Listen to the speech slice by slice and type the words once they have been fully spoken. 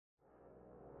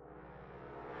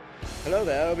Hello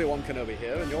there, Obi-Wan Kenobi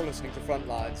here, and you're listening to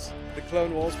Frontlines, the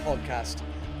Clone Wars podcast,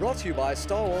 brought to you by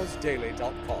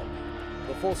StarWarsDaily.com.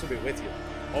 The Force will be with you,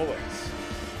 always.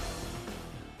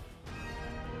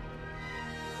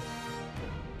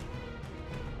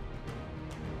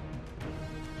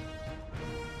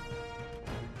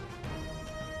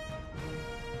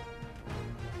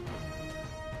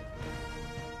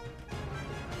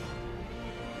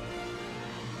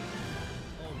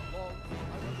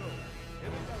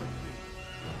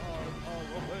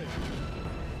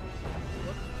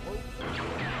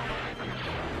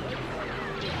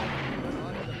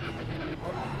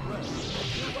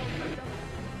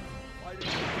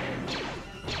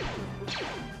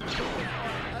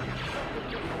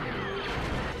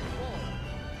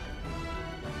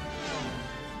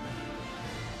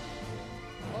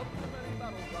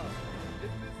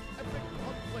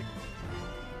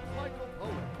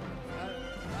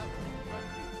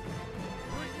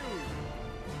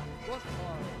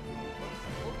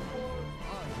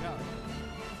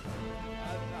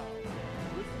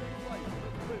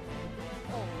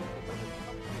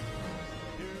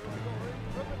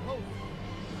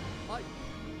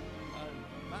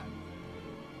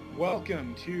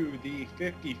 Welcome to the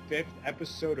 55th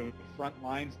episode of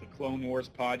Frontlines, the Clone Wars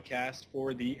podcast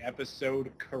for the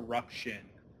episode Corruption.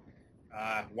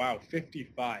 Wow,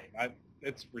 55.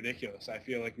 It's ridiculous. I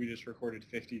feel like we just recorded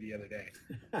 50 the other day.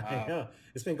 I know.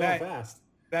 It's been going fast.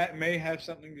 That may have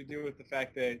something to do with the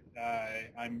fact that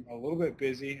I'm a little bit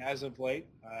busy as of late.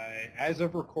 As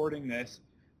of recording this,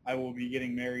 I will be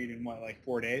getting married in,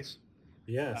 4 days?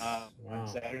 Yes. On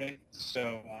Saturday.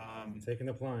 So taking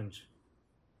the plunge.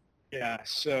 Yeah,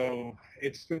 so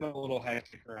it's been a little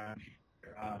hectic around here.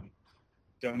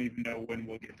 Don't even know when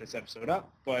we'll get this episode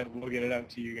up, but we'll get it out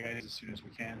to you guys as soon as we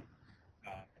can.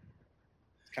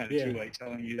 It's kind of too late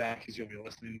telling you that because you'll be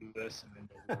listening to this and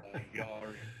then you'll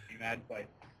already be mad.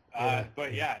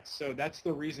 But yeah, so that's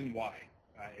the reason why,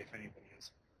 if anybody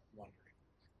is wondering.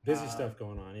 Busy stuff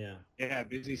going on, yeah. Yeah,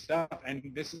 busy stuff. And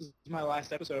this is my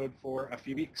last episode for a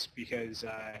few weeks because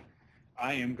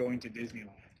I am going to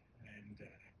Disneyland.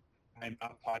 I'm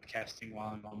not podcasting while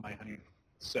I'm on my honeymoon.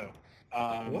 So,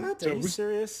 what? Are you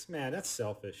serious? Man, that's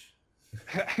selfish.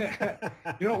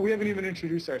 We haven't even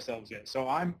introduced ourselves yet. So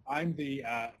I'm the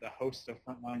host of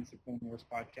Frontlines, the Clone Wars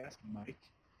podcast, Mike.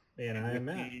 And I'm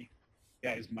Matt.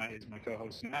 Is my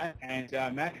co-host Matt. And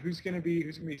Matt, who's gonna be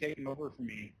taking over for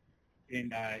me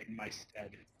in my stead?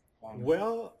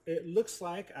 Well, it looks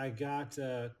like I got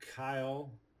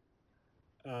Kyle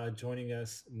joining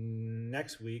us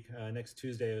next week, next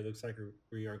Tuesday. It looks like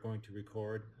we are going to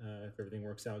record if everything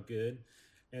works out good.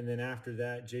 And then after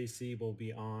that, JC will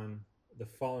be on the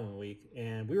following week.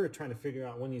 And we were trying to figure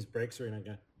out when these breaks are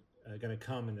going to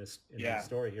come in this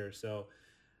story here. So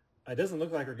it doesn't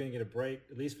look like we're going to get a break,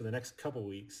 at least for the next couple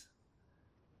weeks.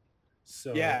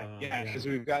 So because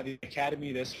we've got the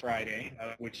Academy this Friday,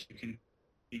 which you can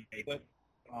see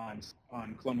on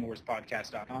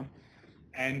CloneWarsPodcast.com.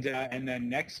 And then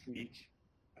next week,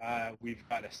 we've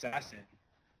got Assassin,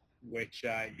 which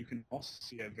you can also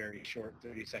see a very short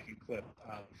 30-second clip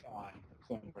of on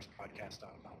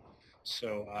CloneWarsPodcast.com.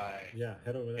 So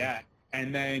head over there. Yeah,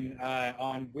 and then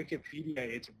on Wikipedia,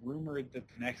 it's rumored that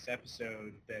the next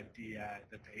episode, that the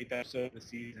 8th episode of the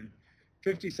season,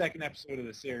 52nd episode of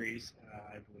the series,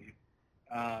 I believe,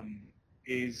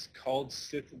 is called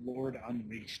Sith Lord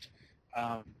Unleashed.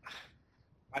 I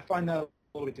find that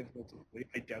a little bit difficult to believe.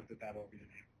 I doubt that will be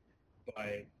the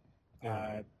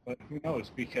name, but who knows?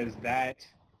 Because that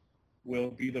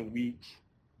will be the week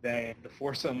that The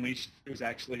Force Unleashed is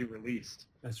actually released.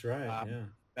 That's right.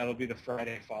 That'll be the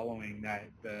Friday following that,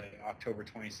 the October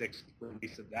 26th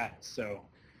release of that. So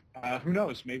who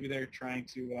knows? Maybe they're trying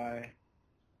to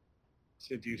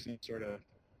do some sort of,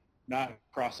 not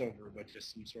crossover, but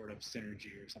just some sort of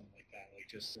synergy or something like that. Like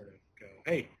just sort of go,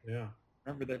 hey,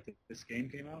 remember that this game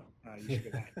came out? You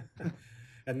should go buy it.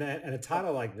 and a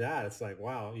title like that, it's like,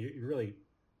 wow, you really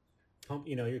pump.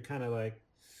 You're kind of like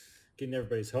getting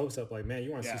everybody's hopes up. Like, man,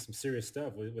 you want to see some serious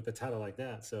stuff with a title like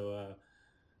that. So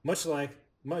much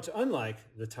unlike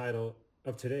the title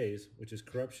of today's, which is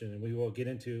Corruption, and we will get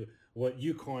into what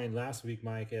you coined last week,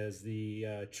 Mike, as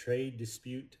the trade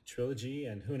dispute trilogy,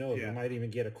 and who knows, we might even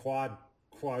get a quad.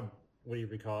 What do you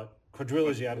call it?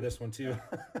 Quadrilogy out of this one too.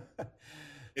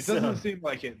 It doesn't seem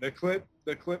like it. The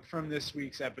clip from this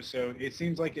week's episode, it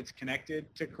seems like it's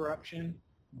connected to Corruption,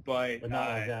 but not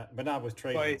like that. But not with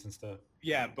trade and stuff.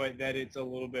 Yeah, but that it's a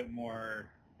little bit more.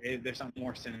 There's something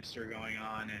more sinister going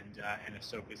on, and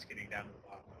Ahsoka's getting down to the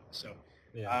bottom of it. So,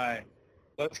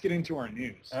 let's get into our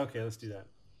news. Okay, let's do that.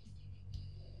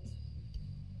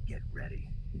 get ready.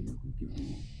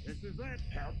 This is it.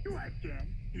 Help you again.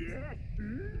 Yes.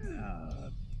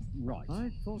 Right. I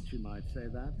thought you might say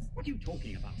that. What are you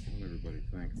talking about? Well, everybody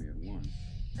thanked me at once.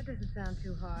 That doesn't sound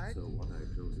too hard. So what I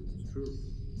told you is true.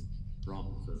 From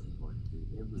a certain point of view.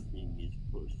 Everything is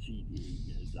proceeding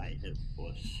as I have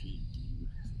foreseen.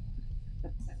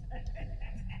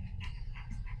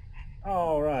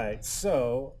 All right,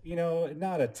 so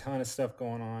not a ton of stuff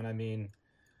going on. I mean,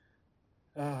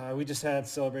 we just had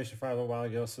Celebration 5 a little while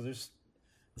ago, so it's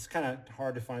kind of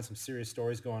hard to find some serious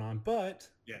stories going on. But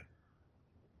Yeah.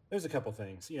 there's a couple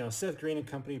things. Seth Green and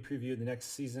company previewed the next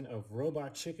season of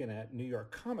Robot Chicken at New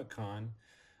York Comic Con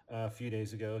a few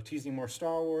days ago, teasing more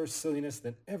Star Wars silliness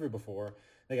than ever before.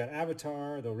 They got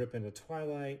Avatar, they'll rip into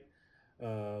Twilight,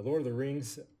 Lord of the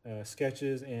Rings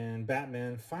sketches, and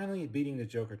Batman finally beating the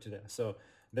Joker to death. So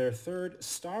their third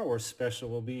Star Wars special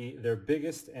will be their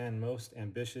biggest and most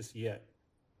ambitious yet.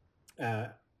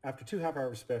 After two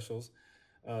half-hour specials,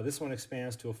 this one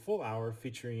expands to a full hour,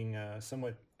 featuring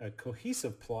somewhat a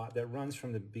cohesive plot that runs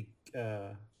from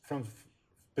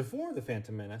before the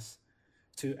Phantom Menace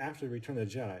to after the Return of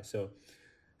the Jedi. So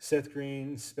Seth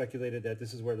Green speculated that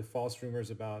this is where the false rumors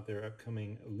about their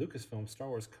upcoming Lucasfilm Star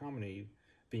Wars comedy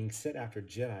being set after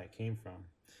Jedi came from.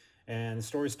 And the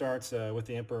story starts with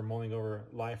the Emperor mulling over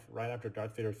life right after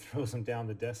Darth Vader throws him down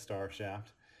the Death Star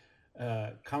shaft.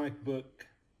 Comic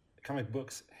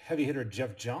books heavy hitter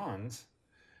Jeff Johns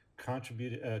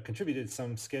contributed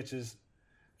some sketches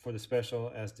for the special,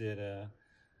 as did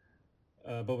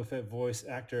Boba Fett voice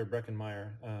actor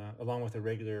Breckenmeyer, along with a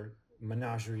regular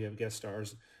menagerie of guest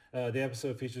stars. The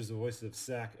episode features the voices of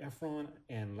Zac Efron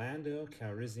and Lando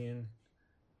Calrissian,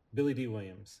 Billy D.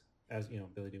 Williams,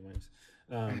 Billy D. Williams.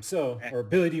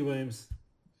 Billy D. Williams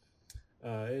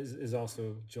is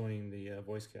also joining the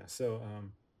voice cast. So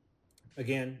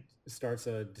again, it starts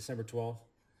December 12th,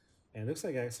 and it looks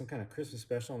like some kind of Christmas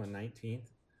special on the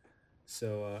 19th.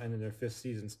 So and then their fifth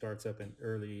season starts up in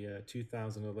early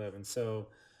 2011. So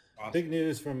awesome. Big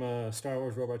news from Star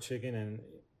Wars Robot Chicken,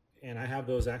 and I have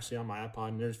those actually on my iPod,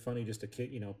 and they're funny just to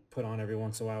put on every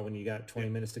once in a while when you got 20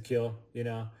 minutes to kill,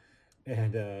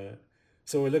 and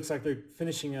so it looks like they're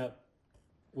finishing up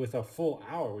with a full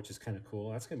hour, which is kind of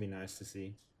cool. That's gonna be nice to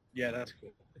see. Yeah, that's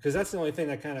cool. Because that's the only thing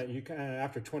that kind of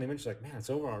after 20 minutes you're like, man, it's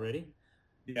over already.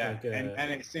 Yeah,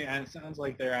 and it sounds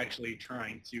like they're actually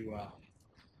trying to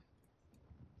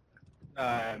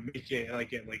make it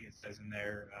like it says in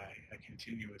there, a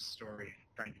continuous story,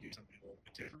 trying to do something a little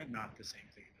bit different, not the same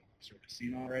thing that we've sort of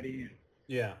seen already.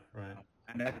 Yeah, right.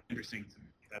 And that's interesting to me.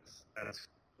 That's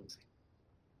cool to see.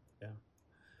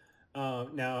 Yeah.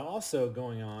 Now, also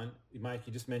going on, Mike,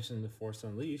 you just mentioned The Force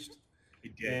Unleashed. He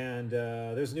did. And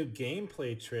there's a new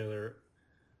gameplay trailer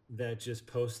that just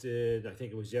posted, I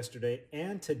think it was yesterday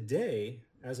and today.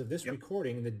 As of this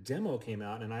recording, the demo came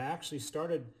out, and I actually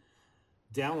started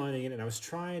downloading it, and I was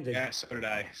trying to. Yeah, so did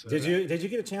I. Did you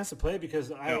get a chance to play it?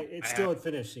 Because it's still at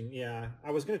finishing. Yeah,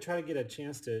 I was going to try to get a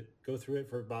chance to go through it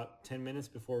for about 10 minutes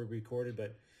before we recorded,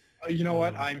 but. You know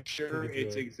what? I'm sure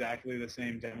it's exactly the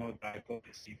same demo that I played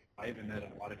at C5, and that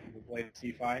a lot of people played at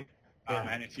C5.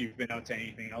 And if you've been out to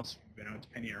anything else, you've been out to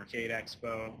Penny Arcade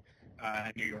Expo,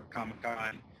 New York Comic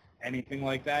Con, anything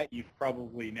like that, you've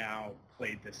probably now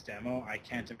played this demo. I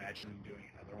can't imagine them doing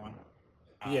another one.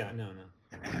 No.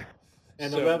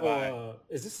 And the level,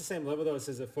 is this the same level though? It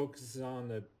says it focuses on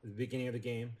the beginning of the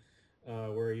game,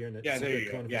 where you're in the facility.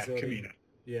 Kamino.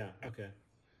 Yeah, okay.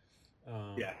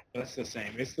 Yeah, that's the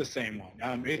same. It's the same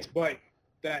one. But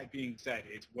that being said,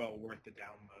 it's well worth the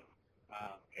download.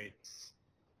 It's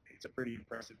a pretty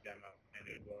impressive demo, and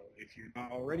it will, if you're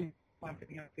not already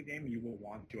picking up the game, you will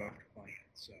want to after playing it.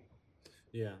 So.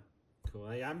 Yeah, cool.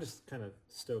 I'm just kind of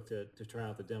stoked to try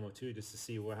out the demo too, just to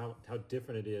see how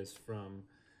different it is from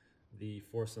the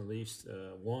Force Unleashed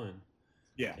 1.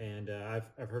 Yeah. And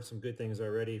I've heard some good things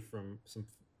already from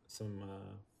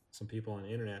some people on the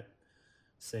internet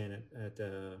saying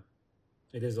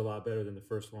it is a lot better than the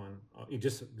first one.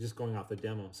 Just going off the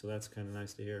demo, so that's kind of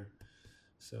nice to hear.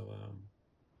 So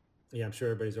yeah, I'm sure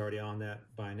everybody's already on that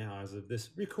by now as of this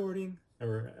recording,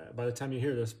 or by the time you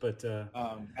hear this. But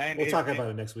we'll talk about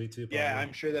it next week too. Probably. Yeah,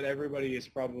 I'm sure that everybody has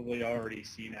probably already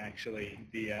seen actually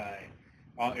the.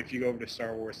 If you go over to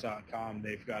StarWars.com,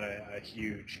 they've got a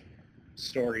huge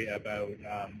story about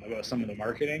some of the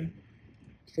marketing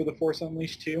for the Force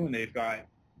Unleashed 2, and they've got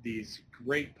these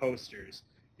great posters,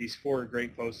 these 4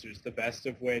 great posters, the best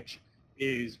of which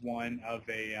is one of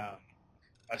a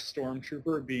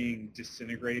stormtrooper being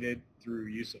disintegrated through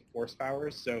use of force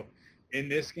powers. So in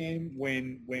this game,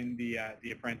 when the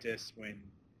apprentice, when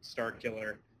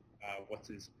Starkiller, what's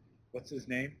his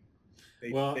name?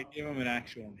 They Well, they gave him an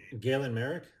actual name. Galen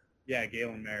Merrick. Yeah,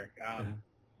 Galen Merrick. Yeah.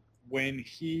 When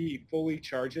he fully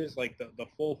charges, like the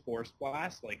full force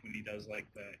blast, like when he does like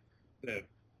the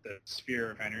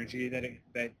sphere of energy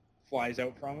that flies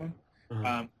out from him,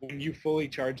 Uh-huh. when you fully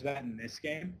charge that in this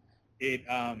game, it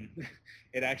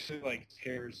it actually like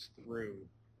tears through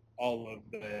all of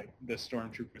the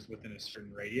stormtroopers within a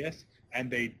certain radius, and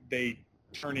they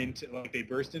turn into like they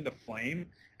burst into flame,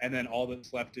 and then all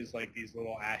that's left is like these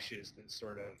little ashes that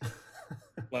sort of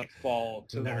like fall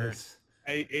to the earth.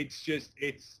 Nice.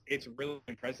 It's really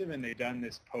impressive, and they've done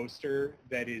this poster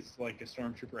that is like a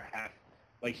stormtrooper half,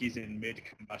 like he's in mid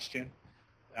combustion,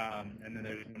 and then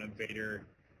there's one of Vader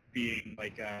being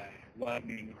like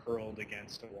lightning hurled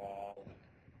against a wall,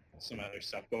 and some other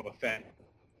stuff. Boba Fett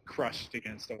crushed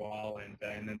against a wall, and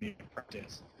then the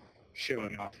Apprentice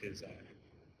showing off his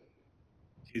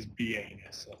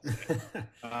BA-ness, let's say.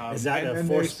 Is that and a then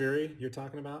Force there's- Fury you're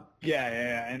talking about?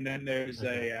 Yeah, and then there's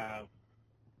Okay.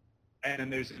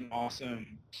 an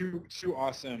awesome two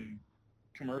awesome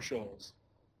commercials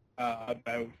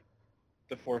about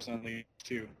the Force Unleashed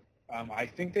 2. I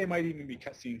think they might even be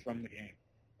cutscenes from the game.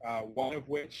 One of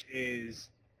which is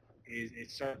it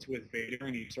starts with Vader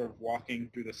and he's sort of walking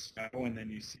through the snow, and then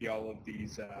you see all of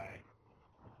these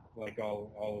like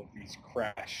all of these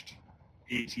crashed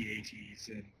AT-ATs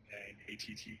and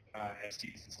ATT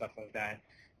STs and stuff like that.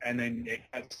 And then it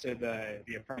cuts to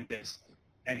the Apprentice,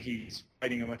 and he's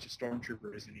fighting a bunch of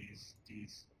stormtroopers, and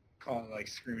he's calling, like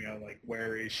screaming out like,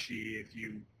 "Where is she? If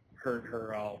you hurt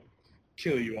her, I'll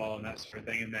kill you all," and that sort of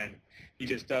thing. And then he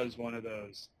just does one of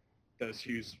those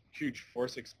huge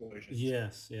force explosions.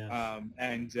 Yes, yeah.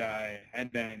 And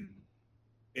then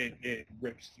it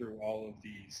rips through all of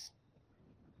these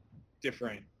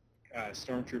different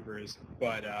stormtroopers,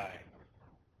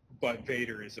 but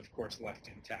Vader is of course left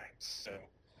intact. So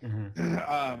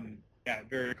Mhm. yeah,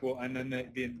 very cool. And then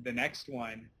the next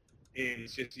one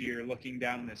is just you're looking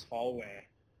down this hallway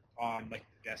on like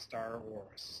the Death Star or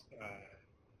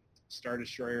Star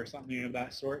Destroyer or something of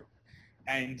that sort,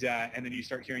 and then you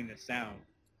start hearing this sound,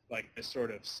 like this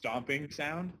sort of stomping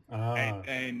sound, Ah, and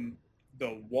then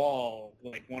the wall,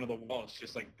 like one of the walls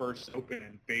just like bursts open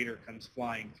and Vader comes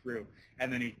flying through,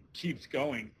 and then he keeps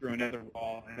going through another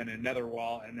wall and then another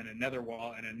wall and then another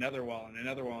wall and another wall and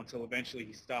another wall until eventually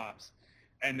he stops,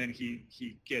 and then he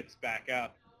gets back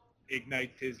up,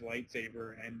 ignites his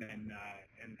lightsaber, and then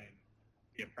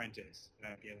the Apprentice,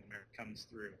 Galen Merrick, comes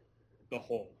through the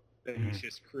hole that he's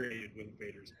just created with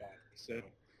Vader's body. So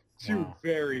two Wow.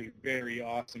 very, very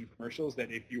awesome commercials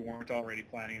that if you weren't already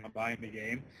planning on buying the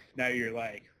game, now you're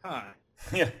like, huh,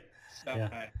 yeah. so,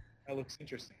 Yeah. that looks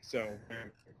interesting. So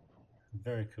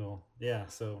Very cool. Yeah,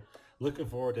 so looking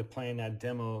forward to playing that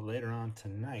demo later on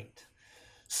tonight.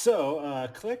 So,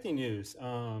 collecting news.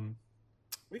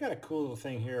 We got a cool little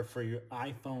thing here for you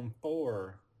iPhone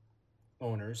 4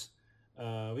 owners.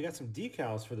 We got some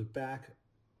decals for the back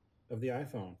of the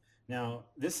iPhone. Now,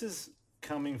 this is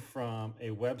coming from a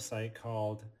website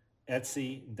called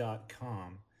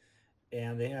Etsy.com.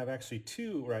 And they have actually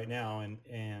two right now.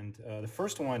 And the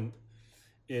first one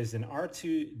is an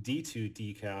R2-D2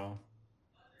 decal.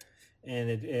 And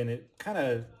it kind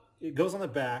of it goes on the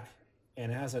back,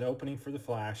 and it has an opening for the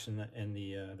flash and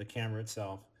the camera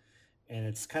itself, and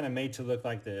it's kind of made to look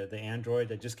like the Android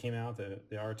that just came out, the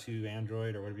R2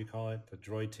 Android or whatever you call it, the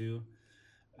Droid 2.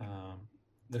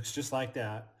 Looks just like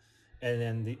that. And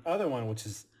then the other one, which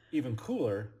is even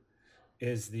cooler,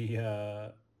 is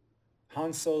the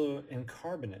Han Solo in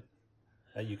carbonate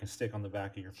that you can stick on the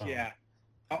back of your phone. yeah,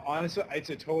 honestly,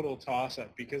 it's a total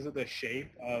toss-up because of the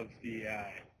shape of the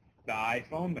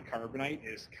iPhone. The carbonite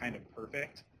is kind of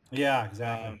perfect. Yeah,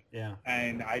 exactly. Yeah.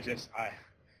 And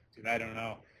dude, I don't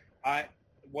know.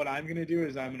 What I'm gonna do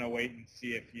is I'm gonna wait and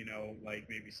see if like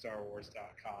maybe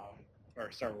StarWars.com or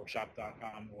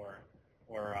StarWarsShop.com or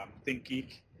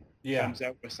ThinkGeek Yeah. comes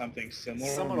out with something similar.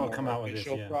 Someone will more come out with this,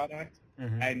 official yeah. product.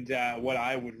 Mhm. And what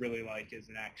I would really like is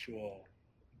an actual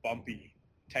bumpy,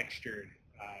 textured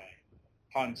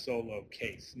Han Solo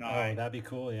case. Oh, that'd be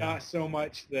cool. Yeah. Not so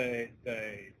much the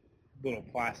little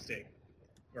plastic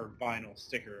or vinyl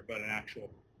sticker, but an actual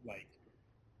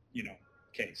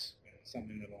case,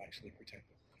 something that'll actually protect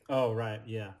it. Oh, right.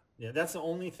 Yeah. Yeah. That's the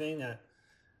only thing that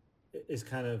is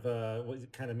kind of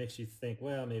what kind of makes you think,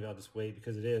 well, maybe I'll just wait,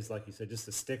 because it is, like you said, just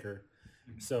a sticker.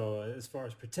 Mhm. So as far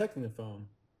as protecting the phone,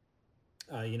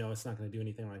 it's not going to do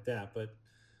anything like that, but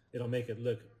it'll make it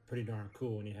look pretty darn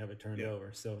cool when you have it turned Yeah.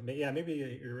 over. So yeah, maybe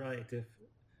you're right if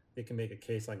they can make a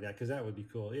case like that, because that would be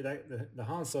cool. Yeah, the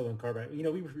Han Solo and carbonite.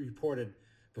 We reported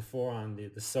before on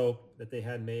the soap that they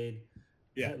had made.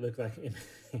 Yeah. That looked like, and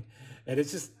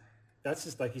it's just that's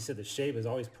just like you said, the shape is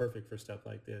always perfect for stuff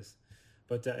like this.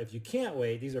 But if you can't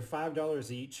wait, these are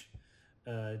 $5 each.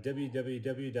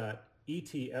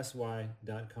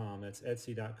 www.etsy.com. That's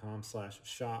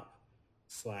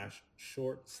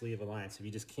etsy.com/shop/short sleeve alliance. If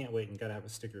you just can't wait and got to have a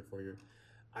sticker for your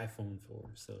iPhone 4,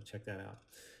 so check that out.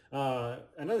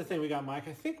 Another thing we got, Mike,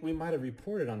 I think we might have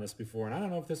reported on this before, and I don't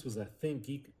know if this was a Think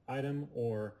Geek item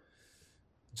or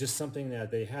just something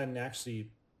that they hadn't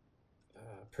actually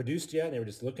produced yet. They were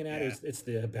just looking at it. It's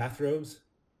the bathrobes.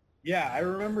 Yeah, I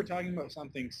remember talking about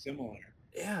something similar.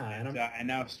 Yeah, and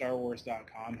now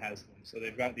StarWars.com has them. So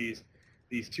they've got these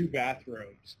two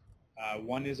bathrobes.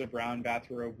 One is a brown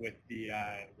bathrobe with the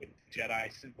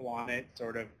Jedi symbol on it.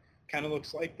 Sort of, kind of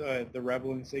looks like the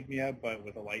Rebel insignia, but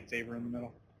with a lightsaber in the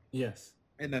middle. Yes.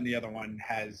 And then the other one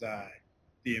has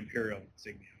the Imperial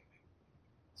insignia.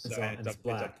 So it's black. It's a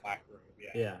black robe.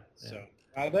 Yeah. Yeah. So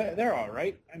they're all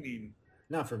right. I mean,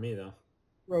 not for me though.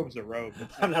 Robe's a robe.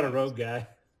 I'm not a robe guy.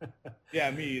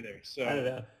 Yeah, me either. So I don't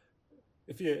know.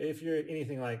 If you're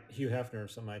anything like Hugh Hefner or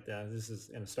something like that, this is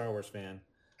and a Star Wars fan,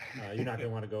 you're not going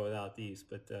to want to go without these.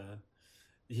 But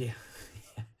yeah,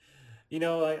 you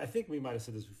know, I think we might have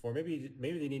said this before. Maybe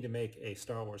they need to make a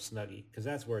Star Wars Snuggie because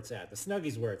that's where it's at. The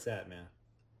Snuggie's where it's at, man.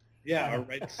 Yeah, a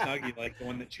red Snuggie like the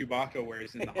one that Chewbacca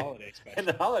wears in the holiday special. In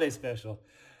the holiday special.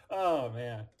 Oh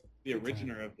man. The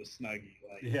originator of the Snuggie,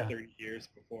 30 years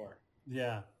before.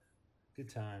 Yeah, good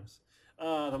times.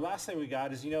 The last thing we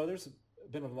got is, there's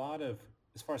been a lot of,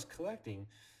 as far as collecting,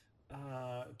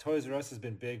 Toys R Us has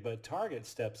been big, but Target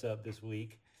steps up this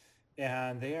week,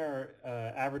 and they are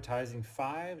advertising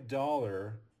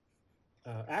 $5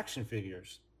 action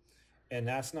figures. And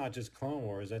that's not just Clone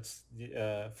Wars. That's,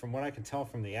 from what I can tell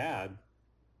from the ad,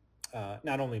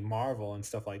 not only Marvel and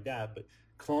stuff like that, but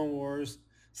Clone Wars,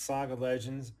 Saga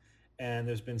Legends, and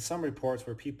there's been some reports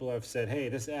where people have said, hey,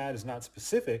 this ad is not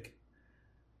specific.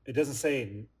 It doesn't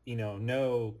say,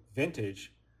 no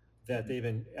vintage, that they've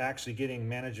been actually getting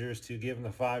managers to give them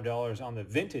the $5 on the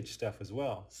vintage stuff as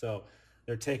well. So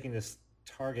they're taking this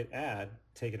Target ad,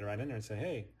 taking it right in there and say,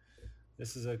 hey,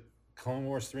 this is a Clone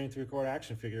Wars 3 3/4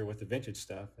 action figure with the vintage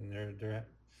stuff. And they're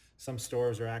some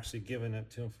stores are actually giving it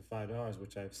to them for $5,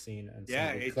 which I've seen. And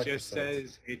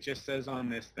it just says on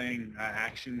this thing,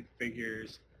 action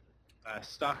figures,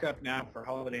 stock up now for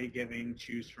holiday giving.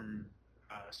 Choose from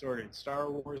assorted Star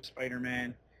Wars,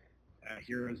 Spider-Man,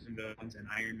 Heroes and Villains, and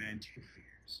Iron Man 2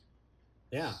 figures.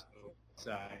 Yeah.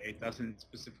 So it doesn't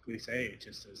specifically say. It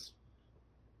just says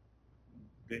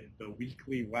the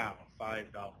weekly wow, $5.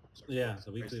 Yeah,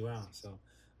 the weekly wow. So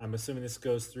I'm assuming this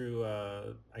goes through,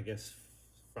 I guess,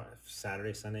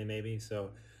 Saturday, Sunday maybe.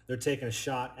 So they're taking a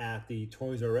shot at the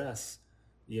Toys R Us,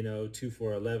 2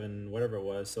 for $11, whatever it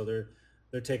was. So they're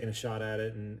taking a shot at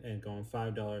it and going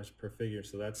 $5 per figure.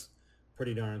 So that's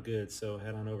pretty darn good. So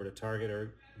head on over to Target,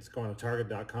 or just go on to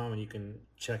Target.com and you can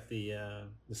check the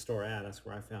store ad. That's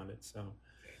where I found it. So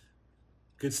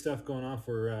good stuff going on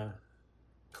for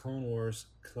Clone Wars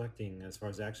collecting as far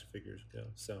as action figures go.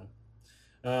 So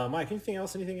Mike, anything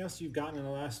else you've gotten in the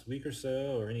last week or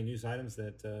so, or any news items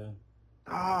that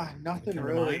nothing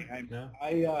really.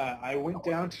 I went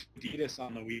down to Adidas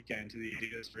on the weekend, to the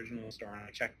Adidas original store, and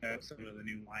I checked out some of the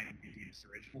new line of Adidas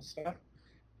original stuff,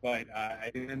 but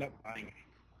I didn't end up buying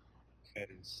it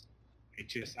because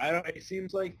it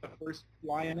seems like the first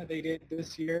line that they did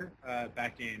this year,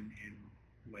 back in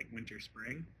like winter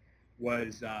spring,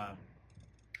 was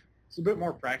it's a bit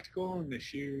more practical, and the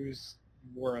shoes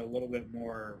were a little bit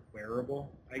more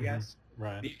wearable, I guess.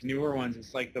 Right. These newer ones,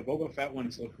 it's like the Boba Fett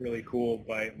ones look really cool,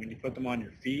 but when you put them on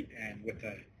your feet and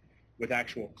with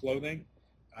actual clothing,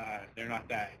 they're not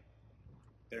that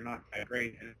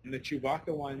great. And the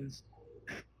Chewbacca ones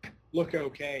look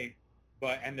okay,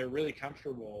 and they're really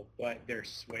comfortable, but they're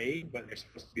suede, but they're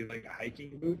supposed to be like a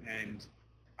hiking boot, and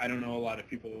I don't know a lot of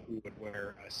people who would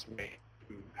wear a suede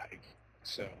boot hike.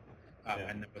 So,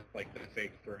 and with like the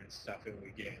fake fur and stuff,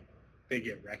 they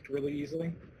get wrecked really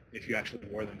easily if you actually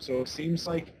wore them. So it seems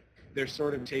like they're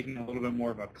sort of taking a little bit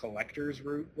more of a collector's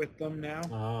route with them now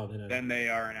than they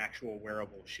are an actual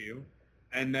wearable shoe.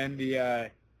 And then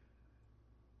the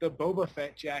Boba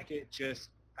Fett jacket, just,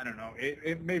 I don't know,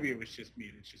 maybe it was just me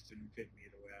and it just didn't fit me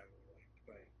the way I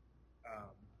would like,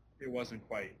 but it wasn't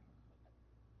quite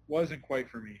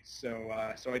for me. So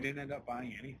I didn't end up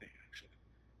buying anything actually.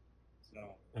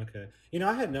 So okay,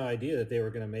 I had no idea that they were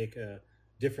going to make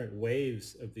different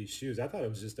waves of these shoes. I thought it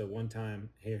was just a one-time,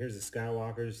 hey, here's the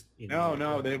Skywalkers.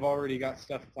 No, they've already got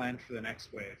stuff planned for the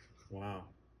next wave. Wow.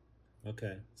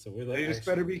 Okay, so they just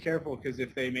better be careful, because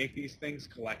if they make these things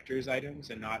collector's items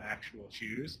and not actual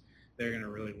shoes, they're going to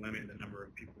really limit the number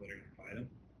of people that are going to buy them.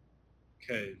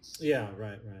 because Yeah,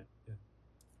 right. Yeah.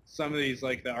 some of these,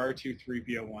 like the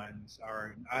R2-3PO ones,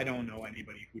 I don't know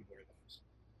anybody who'd wear those.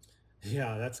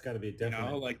 Yeah, that's got to be You definite.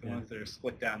 know, like the yeah. ones that are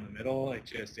split down the middle. It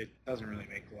doesn't really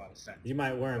make a lot of sense. You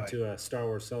might wear them But- to a Star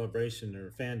Wars Celebration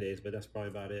or fan days, but that's probably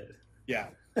about it. Yeah,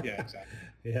 exactly.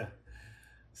 Yeah.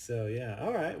 So yeah.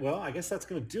 All right. Well, I guess that's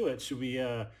going to do it. Should we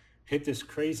hit this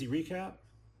crazy recap?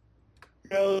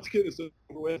 Yeah, let's get this over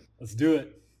with. Let's do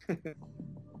it.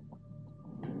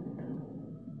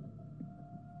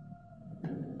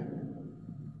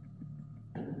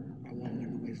 I want to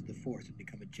learn the ways of the Force and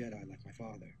become a Jedi like my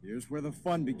father. Here's where the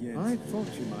fun begins. I thought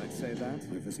you might say that.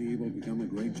 If he will become a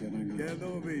great Jedi Knight.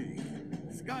 Kenobi,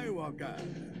 Skywalker.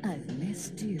 I've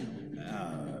missed you.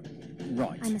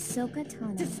 Right. I'm Ahsoka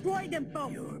Tano. Destroy them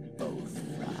both! You're both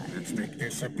right. Let's make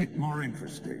this a bit more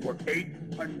interesting. For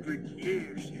 800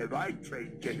 years have I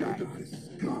trained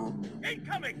Jedi. Scum.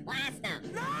 Incoming! Blast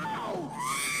them! No!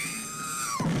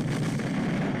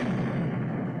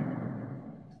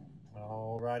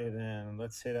 Alrighty then,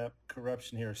 let's hit up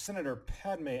corruption here. Senator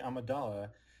Padme Amidala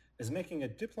is making a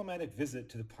diplomatic visit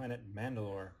to the planet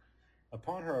Mandalore.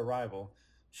 Upon her arrival,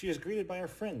 she is greeted by her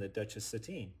friend, the Duchess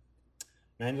Satine.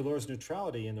 Mandalore's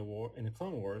neutrality in the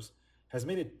Clone Wars has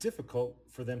made it difficult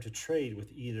for them to trade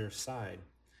with either side,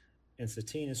 and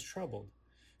Satine is troubled.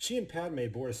 She and Padme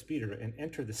board a speeder and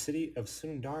enter the city of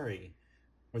Sundari,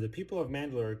 where the people of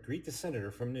Mandalore greet the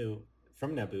senator from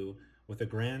Naboo with a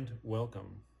grand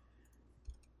welcome.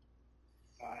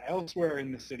 Elsewhere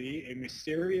in the city, a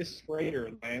mysterious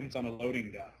freighter lands on a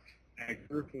loading dock. A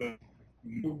group of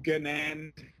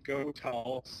Muganand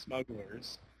Gotal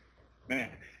smugglers. Man,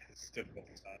 it's difficult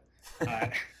stuff.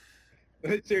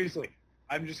 But seriously,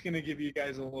 I'm just going to give you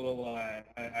guys a little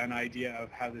an idea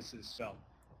of how this is spelled.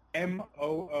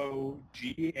 Mooganana.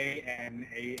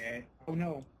 Oh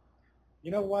no,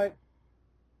 you know what?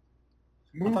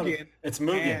 Mugen. It's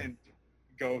Mugen. And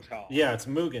Gotal. Yeah, it's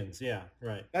Mugens. Yeah,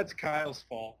 right. That's Kyle's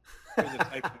fault. There's a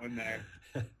typo in there.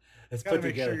 It's Gotta put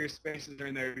make together. sure your spaces are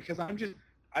in there because I'm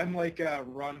like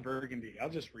Ron Burgundy. I'll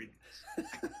just read this.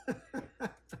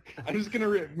 I'm just gonna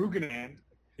read Muganand,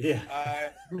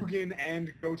 Yeah. Mugen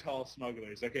and Gotal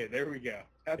smugglers. Okay, there we go.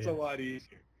 That's Yeah. a lot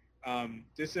easier.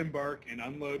 Disembark and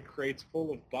unload crates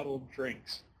full of bottled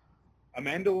drinks. A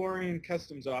Mandalorian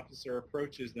customs officer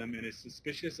approaches them and is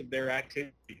suspicious of their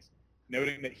activities,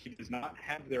 noting that he does not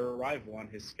have their arrival on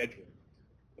his schedule.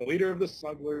 The leader of the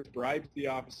smugglers bribes the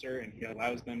officer and he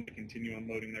allows them to continue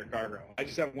unloading their cargo. I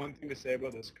just have one thing to say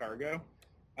about this cargo.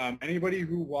 Anybody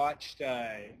who watched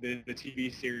the TV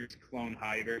series Clone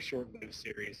High, very short-lived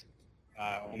series,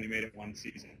 only made it one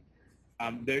season.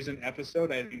 There's an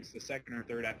episode, I think it's the second or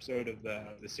third episode of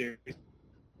the series,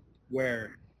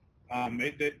 where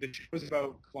the show is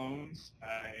about clones.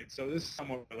 So this is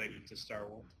somewhat related to Star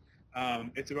Wars.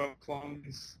 It's about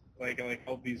clones, like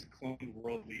all these cloned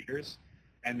world leaders,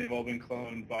 and they've all been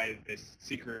cloned by this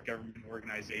secret government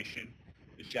organization,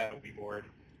 the Shadowy Board,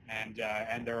 and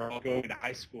they're all going to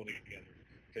high school together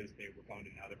because they were cloned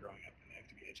and now they're growing up and they have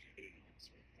to be educated.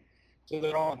 So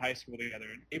they're all in high school together,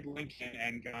 and Abe Lincoln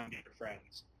and Gandhi are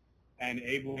friends. And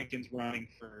Abe Lincoln's running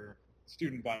for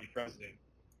student body president,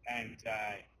 and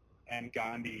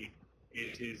Gandhi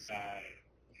is his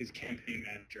campaign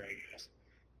manager, I guess.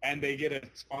 And they get a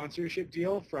sponsorship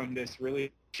deal from this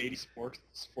really shady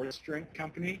sports drink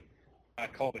company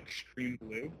called Extreme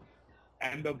Blue.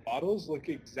 And the bottles look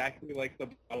exactly like the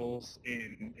bottles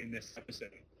in this episode.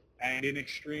 And in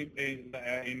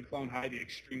Clone High, the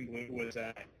Extreme Blue was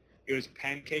it was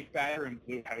pancake batter and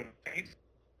blue powder paint,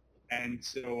 and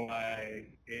so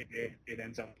it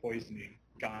ends up poisoning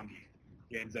Gandhi.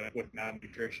 He ends up with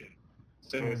malnutrition.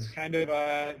 So it's kind of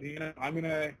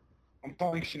I'm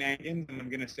calling shenanigans, and I'm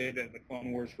gonna say that the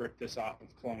Clone Wars ripped this off of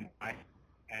Clone High,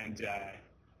 and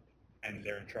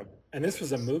they're in trouble. And this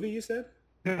was a movie, you said?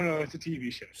 No, it's a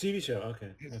TV show. TV show.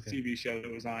 Okay. It's Okay. a TV show that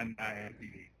was on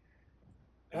TV.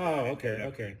 Oh, okay. In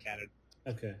Okay. Canada.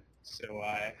 Okay.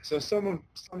 So some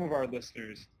of our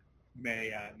listeners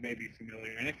may be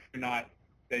familiar, and if you're not,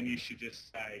 then you should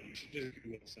just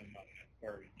Google some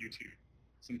or YouTube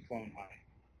some Clone High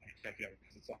and check it out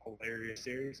because it's a hilarious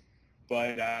series.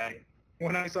 But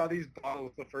when I saw these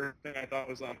bottles, the first thing I thought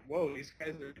was like, "Whoa, these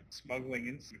guys are smuggling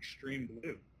in some Extreme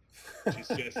Blue," which is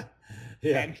just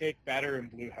Yeah. pancake batter and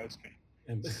blue house paint.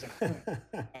 And-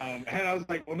 And I was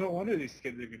like, "Well, no wonder these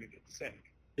kids are going to get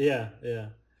sick." Yeah, yeah.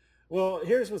 Well,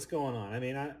 here's what's going on. I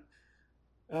mean, I'm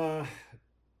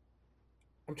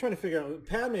trying to figure out.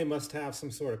 Padme must have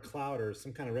some sort of clout or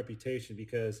some kind of reputation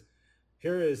because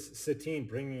here is Satine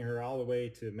bringing her all the way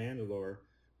to Mandalore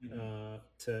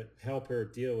to help her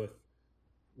deal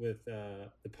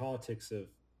the politics of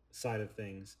side of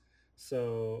things.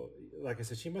 So, like I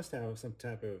said, she must have some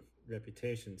type of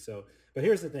reputation. So, but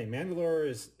here's the thing: Mandalore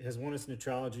has won its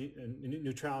neutrality,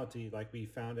 like we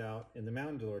found out in the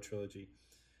Mandalore trilogy.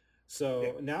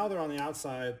 So now they're on the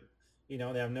outside. They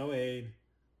have no aid.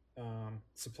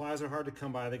 Supplies are hard to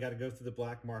come by. They got to go through the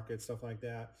black market, stuff like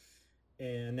that.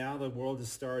 And now the Mandalore world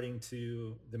is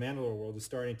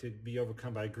starting to be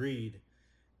overcome by greed.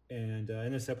 And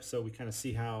in this episode, we kind of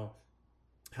see how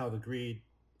the greed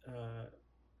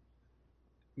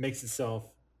makes itself,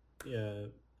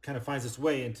 kind of finds its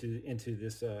way into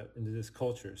this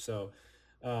culture. So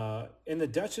in the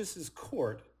Duchess's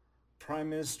court, Prime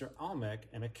Minister Almec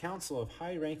and a council of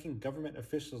high-ranking government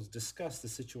officials discussed the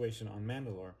situation on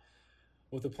Mandalore.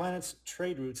 With the planet's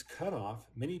trade routes cut off,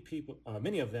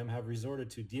 many of them have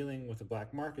resorted to dealing with the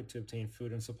black market to obtain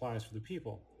food and supplies for the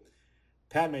people.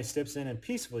 Padme steps in and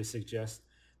peacefully suggests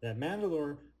that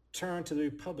Mandalore turn to the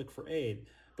Republic for aid,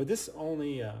 but this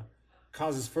only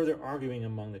causes further arguing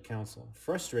among the council.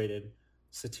 Frustrated,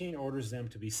 Satine orders them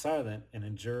to be silent and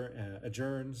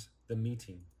adjourns the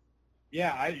meeting.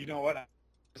 Yeah, you know what? I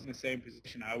was in the same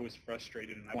position. I was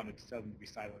frustrated, and I wanted to tell them to be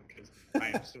silent because I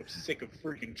am so sick of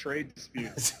freaking trade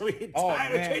disputes.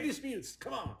 Tired of trade disputes.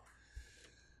 Come on.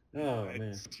 Oh,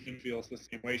 man. Satine feels the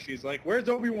same way. She's like, where's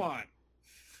Obi-Wan?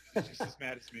 She's just as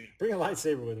mad as me. Bring a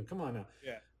lightsaber with him. Come on now.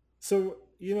 Yeah. So,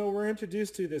 we're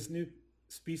introduced to this new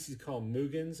species called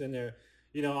Mugens, and they're,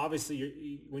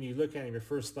 obviously when you look at them, your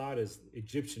first thought is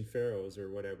Egyptian pharaohs or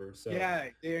whatever. So yeah,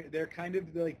 they're kind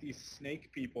of like these snake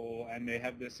people, and they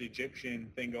have this Egyptian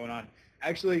thing going on.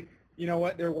 Actually, you know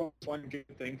what? There was one good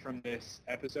thing from this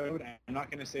episode. I'm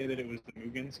not going to say that it was the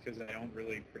Mugens because I don't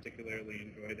really particularly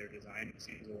enjoy their design. It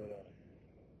seems a little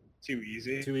too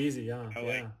easy. Too easy,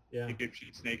 yeah. Yeah.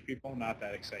 Egyptian snake people, not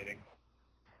that exciting.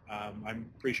 I'm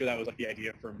pretty sure that was like the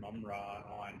idea for Mum-Ra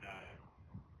on,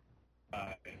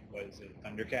 was it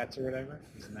Thundercats or whatever?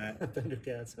 Isn't that?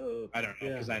 Thundercats. Oh, I don't know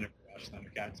because I never watched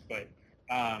Thundercats, but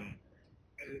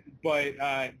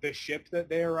the ship that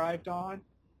they arrived on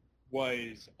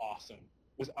was awesome.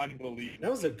 Was unbelievable.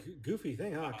 That was a goofy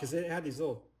thing, huh? Because it had these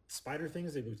little spider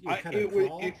things. It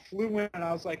flew in, and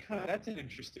I was like, that's an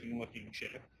interesting looking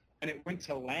ship. And it went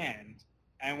to land,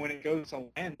 and when it goes to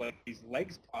land, like these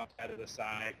legs popped out of the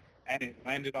side, and it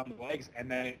landed on the legs,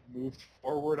 and then it moved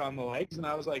forward on the legs, and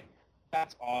I was like,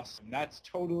 that's awesome. That's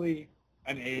totally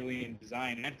an alien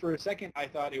design. And for a second, I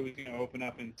thought it was going to open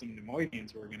up and some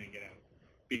Neimoidians were going to get out,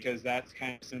 because that's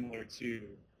kind of similar to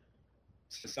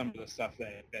some of the stuff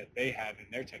that they have in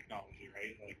their technology,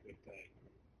 right? Like with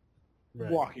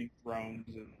the walking drones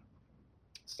and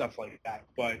stuff like that.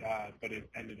 But it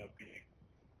ended up being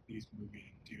these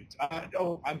movie dudes.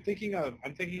 I'm thinking of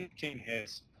King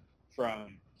Hiss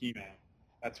from He-Man.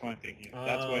 That's what I'm thinking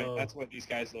of. That's what these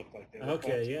guys look like. They look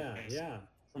like yeah.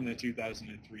 From the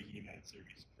 2003 He-Man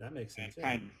series. That makes sense.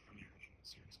 Kind of from the original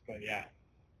series, but yeah.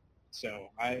 So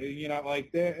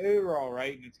they were all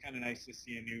right, and it's kind of nice to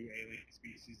see a new alien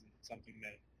species and something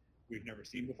that we've never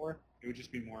seen before. It would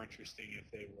just be more interesting if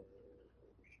they were.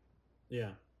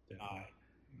 Yeah.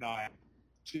 Not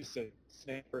just a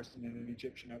snake person in an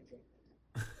Egyptian outfit.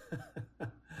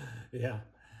 Yeah.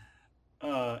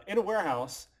 In a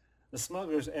warehouse, the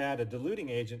smugglers add a diluting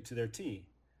agent to their tea,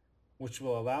 which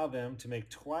will allow them to make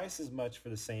twice as much for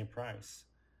the same price.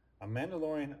 A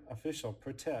Mandalorian official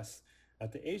protests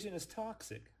that the agent is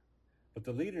toxic, but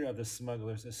the leader of the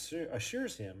smugglers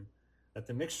assures him that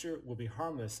the mixture will be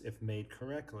harmless if made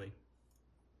correctly.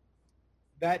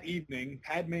 That evening,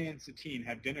 Padme and Satine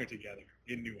have dinner together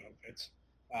in new outfits.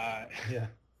 Yeah.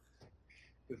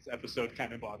 This episode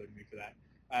kind of bothered me for that.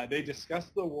 They discuss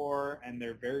the war and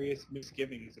their various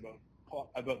misgivings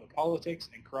about the politics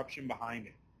and corruption behind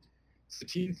it.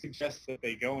 Satine suggests that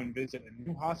they go and visit a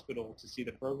new hospital to see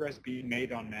the progress being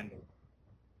made on Mandalore.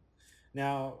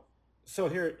 Now, so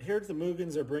here's the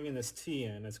Mugens are bringing this tea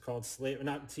in. It's called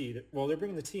not tea. Well, they're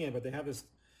bringing the tea in, but they have this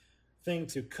thing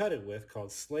to cut it with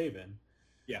called Slavin.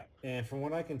 Yeah. And from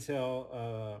what I can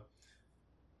tell,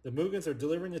 the Mugens are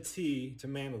delivering the tea to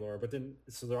Mandalore, but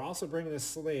so they're also bringing this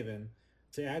Slavin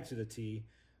to add to the tea.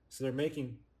 So I'm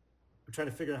trying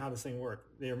to figure out how this thing works.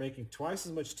 They're making twice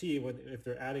as much tea if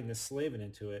they're adding this Slavin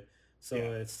into it. So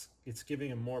it's giving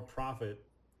them more profit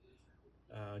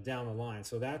down the line.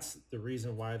 So that's the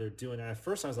reason why they're doing it. At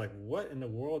first I was like, what in the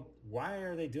world? Why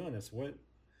are they doing this?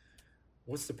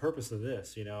 What's the purpose of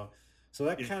this? So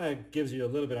that kind of gives you a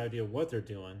little bit idea of what they're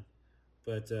doing.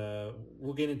 But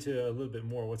we'll get into a little bit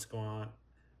more what's going on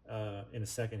in a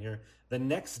second here. The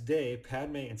next day,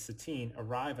 Padme and Satine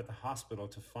arrive at the hospital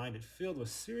to find it filled with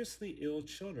seriously ill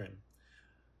children.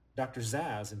 Dr.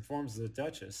 Zaz informs the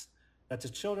Duchess that the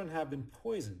children have been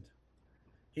poisoned.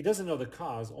 He doesn't know the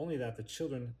cause, only that the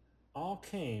children all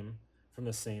came from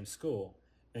the same school,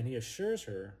 and he assures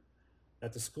her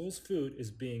that the school's food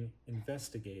is being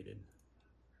investigated.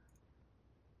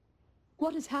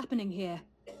 What is happening here?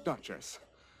 Duchess,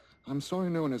 I'm sorry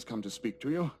no one has come to speak to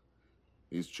you.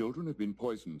 These children have been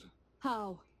poisoned.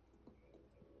 How?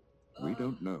 We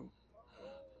don't know.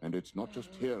 And it's not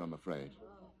just here, I'm afraid.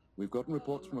 We've gotten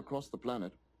reports from across the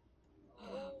planet.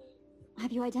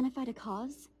 Have you identified a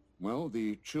cause? Well,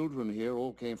 the children here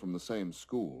all came from the same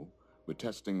school. We're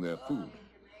testing their food.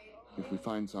 If we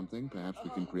find something, perhaps we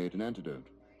can create an antidote.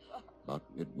 But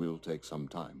it will take some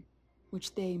time.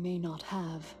 Which they may not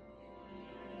have.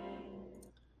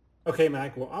 Okay,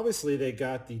 Mac. Well, obviously they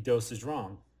got the dosage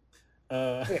wrong.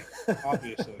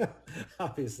 Obviously.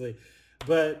 Obviously.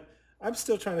 But I'm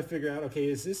still trying to figure out, okay,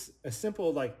 is this a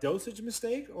simple dosage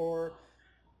mistake, or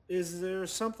is there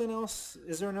something else?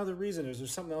 Is there another reason? Is there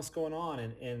something else going on?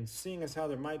 And seeing as how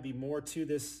there might be more to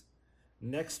this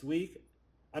next week,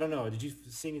 I don't know. Did you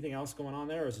see anything else going on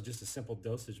there, or is it just a simple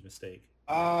dosage mistake?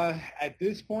 At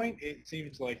this point, it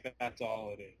seems like that's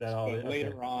all it is. But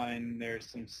later on, there's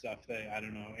some stuff that, I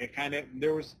don't know.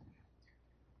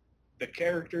 The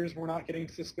characters were not getting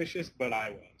suspicious, but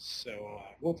I was. So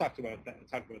we'll talk about that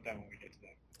when we get to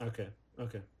that.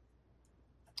 Okay.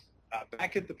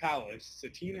 Back at the palace,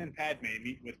 Satine and Padme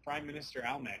meet with Prime Minister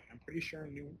Almec. I'm pretty sure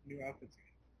new outfits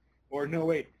again. Or no,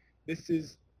 wait. This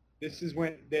is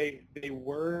when they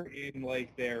were in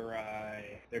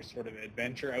their sort of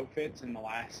adventure outfits in the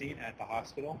last scene at the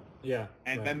hospital. Yeah.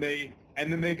 And then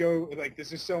they go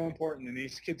this is so important, and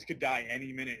these kids could die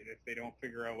any minute if they don't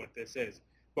figure out what this is.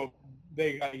 But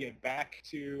they got to get back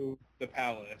to the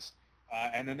palace,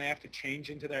 and then they have to change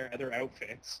into their other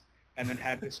outfits, and then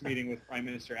have this meeting with Prime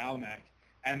Minister Almec.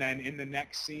 And then in the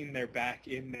next scene, they're back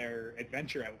in their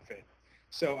adventure outfit.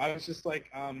 So I was just like,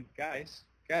 guys,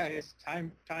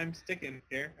 time's ticking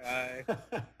here.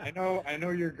 I know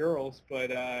you're girls,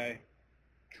 but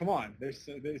come on, there's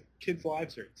kids'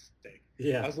 lives are at stake.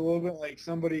 Yeah. I was a little bit like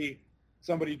somebody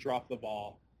dropped the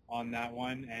ball on that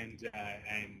one, and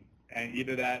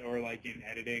either that or in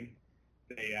editing,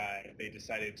 they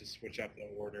decided to switch up the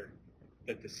order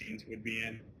that the scenes would be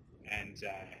in, and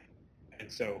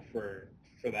so for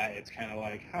that, it's kind of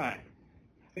like, hi,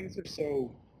 things are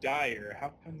so dire.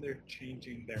 How come they're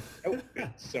changing their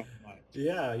outfits so much?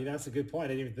 Yeah, that's a good point.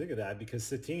 I didn't even think of that, because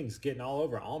Satine's getting all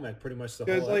over Almec pretty much the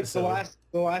whole episode. Because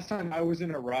the last time I was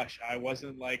in a rush, I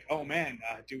wasn't like, oh man,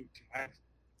 do I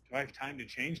have time to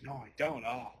change? No, I don't.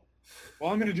 Oh,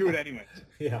 well, I'm gonna do it anyways.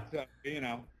 Yeah. So,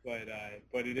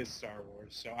 but it is Star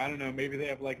Wars, so I don't know. Maybe they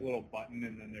have a little button,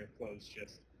 and then their clothes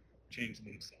just change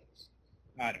themselves.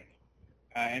 I don't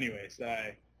know. Anyways,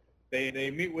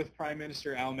 they meet with Prime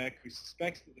Minister Almec, who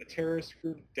suspects that the terrorist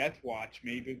group Death Watch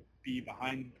may be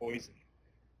behind the poisoning.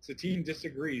 Satine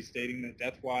disagrees, stating that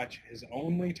Death Watch has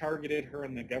only targeted her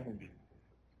and the government.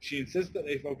 She insists that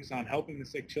they focus on helping the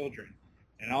sick children,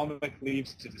 and Almec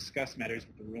leaves to discuss matters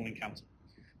with the ruling council.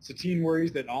 Satine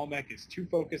worries that Almec is too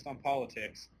focused on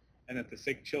politics, and that the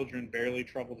sick children barely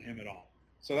troubled him at all.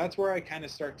 So that's where I kind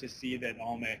of start to see that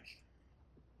Almec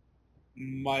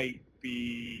might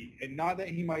be, and not that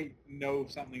he might know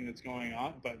something that's going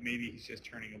on, but maybe he's just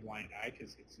turning a blind eye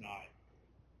because it's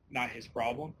not his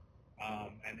problem,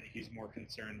 and that he's more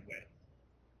concerned with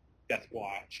Death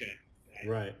Watch and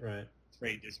right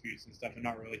trade disputes and stuff, and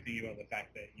not really thinking about the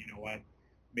fact that, you know what,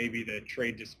 maybe the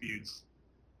trade disputes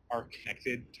are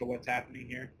connected to what's happening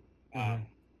here. Mm-hmm.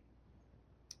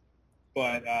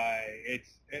 But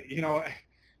it's,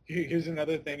 here's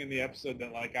another thing in the episode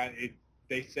that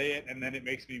they say it, and then it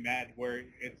makes me mad, where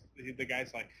the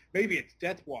guy's like, maybe it's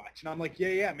Death Watch, and I'm like,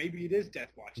 yeah, maybe it is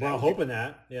Death Watch. Well, hoping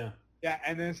that, yeah. Yeah,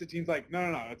 and then Satine's like,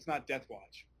 no, it's not Death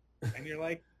Watch, and you're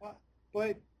like, what?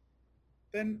 But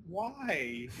then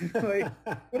why?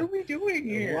 What are we doing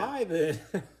here? Why then?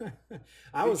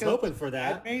 I was hoping for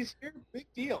that. Padme's here, big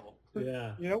deal.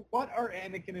 Yeah. What are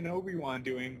Anakin and Obi-Wan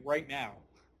doing right now?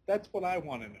 That's what I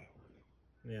want to know.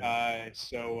 Yeah.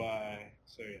 So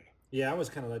yeah. Yeah, I was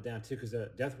kind of let down too, because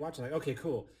Death Watch, I'm like, okay,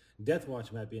 cool. Death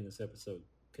Watch might be in this episode.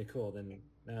 Okay, cool. Then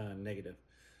negative.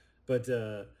 But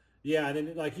yeah, and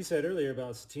then like you said earlier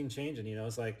about Satine changing,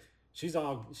 it's like she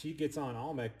gets on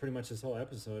Almec pretty much this whole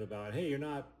episode about, hey, you're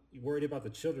not worried about the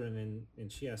children,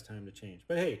 and she has time to change.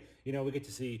 But hey, we get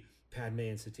to see Padme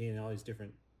and Satine and all these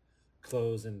different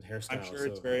clothes and hairstyles. I'm sure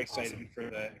it's very exciting for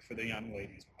the young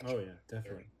ladies. Oh yeah,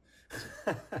 definitely.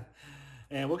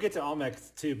 And we'll get to Almec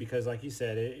too, because like you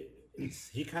said,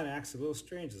 he kind of acts a little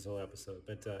strange this whole episode.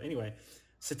 But anyway,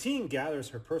 Satine gathers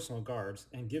her personal guards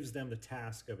and gives them the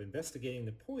task of investigating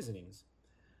the poisonings.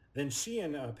 Then she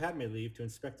and Padme leave to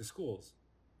inspect the schools.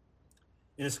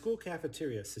 In a school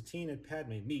cafeteria, Satine and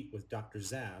Padme meet with Dr.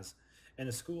 Zaz and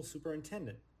the school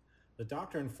superintendent. The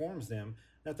doctor informs them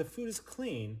that the food is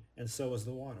clean and so is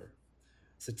the water.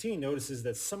 Satine notices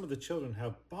that some of the children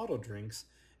have bottled drinks,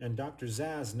 and Dr.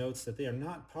 Zaz notes that they are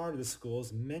not part of the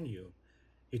school's menu.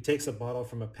 He takes a bottle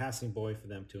from a passing boy for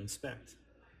them to inspect.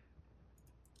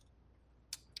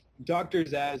 Dr.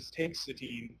 Zaz takes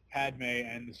Satine, Padme,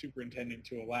 and the superintendent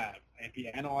to a lab, and he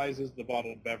analyzes the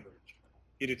bottled beverage.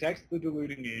 He detects the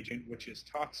diluting agent, which is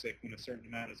toxic when a certain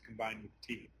amount is combined with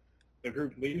tea. The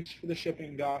group leaves for the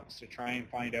shipping docks to try and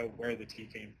find out where the tea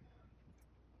came from.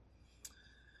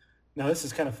 Now, this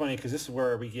is kind of funny because this is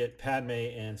where we get Padme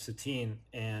and Satine,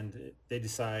 and they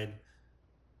decide,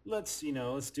 let's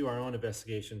do our own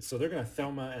investigation. So they're going to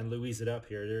Thelma and Louise it up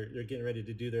here. They're getting ready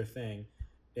to do their thing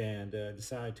and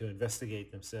decide to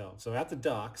investigate themselves. So at the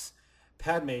docks,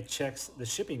 Padme checks the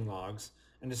shipping logs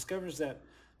and discovers that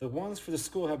the ones for the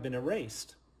school have been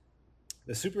erased.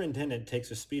 The superintendent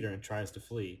takes a speeder and tries to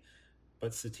flee,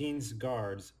 but Satine's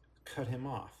guards cut him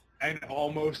off. And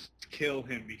almost kill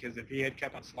him, because if he had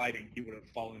kept on sliding, he would have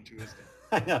fallen to his death.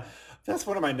 I know. That's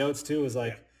one of my notes too, is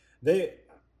like, I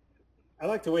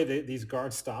like the way these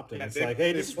guards stopped him. Yeah, it's like,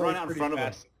 hey, just run out in front of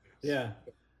him. fast. Yeah.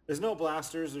 There's no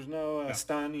blasters. There's no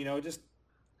stun. Just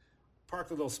park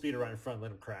the little speeder right in front and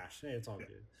let him crash. Hey, it's all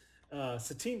good.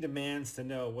 Satine demands to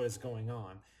know what is going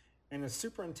on, and the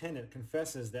superintendent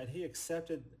confesses that he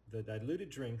accepted the diluted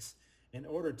drinks in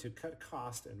order to cut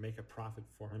costs and make a profit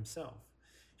for himself.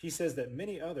 He says that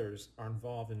many others are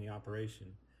involved in the operation,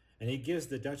 and he gives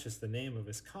the Duchess the name of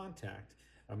his contact,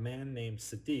 a man named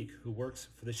Sadiq, who works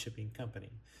for the shipping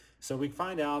company. So we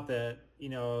find out that,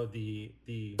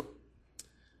 the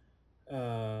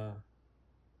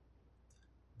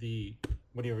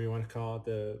whatever you want to call it,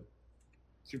 the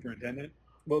superintendent.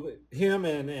 Well, him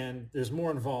and there's more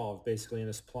involved basically in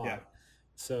this plot. Yeah.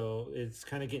 So it's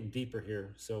kind of getting deeper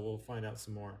here. So we'll find out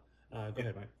some more. Go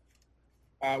ahead, Mike.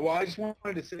 Well, I just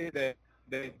wanted to say that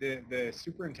the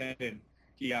superintendent,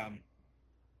 he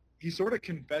sort of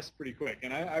confessed pretty quick,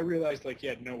 and I realized he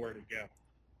had nowhere to go.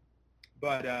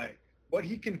 But what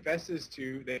he confesses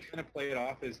to, they kind of play it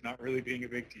off as not really being a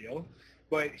big deal.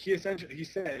 But he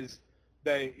says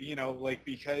that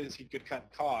because he could cut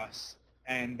costs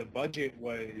and the budget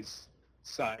was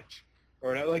such,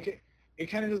 or it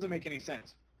kind of doesn't make any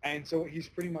sense. And so what he's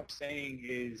pretty much saying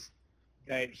is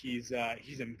that he's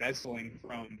embezzling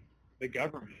from the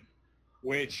government,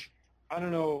 which I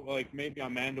don't know, maybe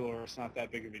on Mandalore it's not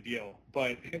that big of a deal,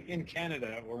 but in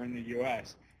Canada or in the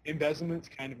U.S., embezzlement's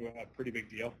kind of a pretty big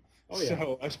deal. Oh, yeah.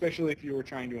 So especially if you were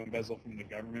trying to embezzle from the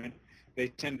government, they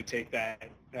tend to take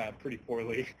that pretty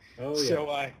poorly. Oh, yeah.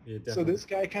 So So this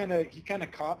guy kind of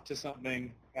copped to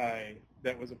something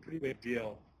that was a pretty big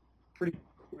deal pretty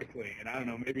quickly, and I don't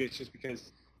know, maybe it's just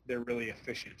because they're really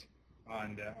efficient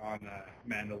on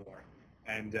Mandalore,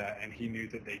 and he knew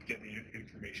that they'd get the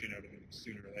information out of him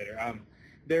sooner or later.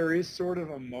 There is sort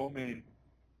of a moment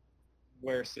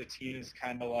where Satine is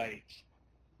kind of like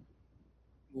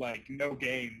no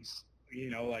games,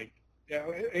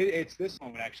 it's this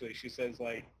moment actually. She says,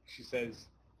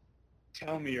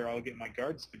 tell me or I'll get my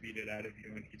guards to beat it out of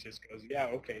you, and he just goes, yeah,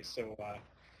 okay. So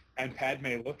and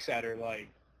Padme looks at her like,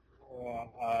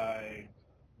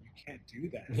 you can't do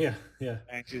that. Yeah.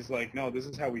 And she's like, no, this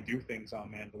is how we do things on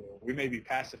Mandalore. We may be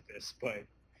pacifists, but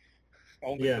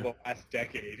only for the last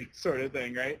decade, sort of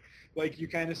thing, right? You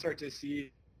kind of start to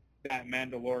see that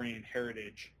Mandalorian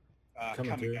heritage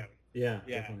coming out. Yeah,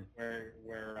 yeah, definitely.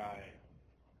 Where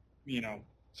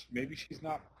maybe she's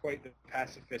not quite the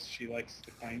pacifist she likes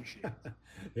to claim she is.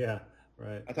 Yeah,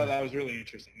 right. I thought that was really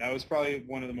interesting. That was probably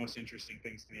one of the most interesting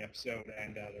things in the episode,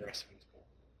 and the rest of it was cool.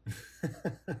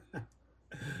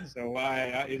 So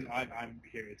I'm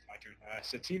here. It's my turn.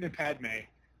 Satine and Padme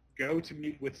go to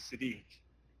meet with Sadiq.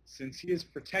 Since he is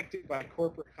protected by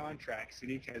corporate contracts,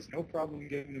 Sadiq has no problem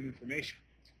giving them information.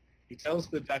 He tells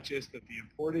the Duchess that the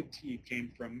imported tea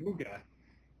came from Muga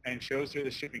and shows her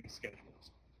the shipping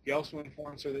schedules. He also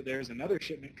informs her that there's another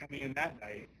shipment coming in that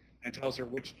night and tells her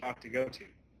which dock to go to.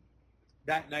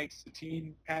 That night,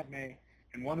 Satine, Padme,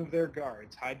 and one of their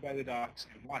guards hide by the docks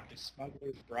and watch as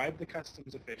smugglers bribe the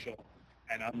customs official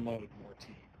and unload more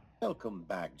tea. Welcome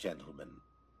back, gentlemen.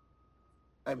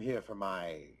 I'm here for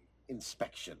my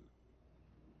inspection.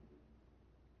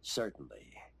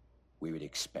 Certainly. We would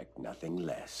expect nothing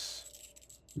less.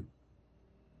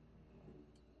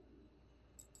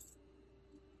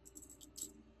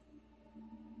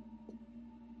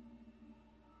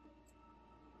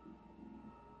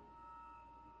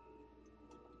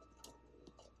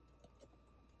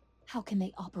 How can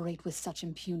they operate with such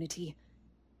impunity?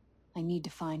 I need to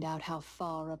find out how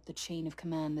far up the chain of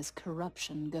command this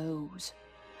corruption goes.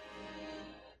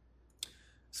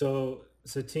 So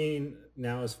Satine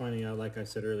now is finding out, like I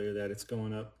said earlier, that it's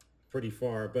going up pretty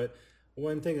far. But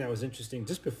one thing that was interesting,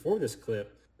 just before this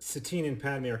clip, Satine and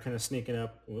Padme are kind of sneaking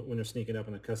up when they're sneaking up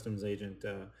on the customs agent.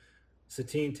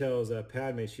 Satine tells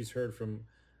Padme she's heard from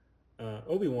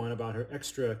Obi-Wan about her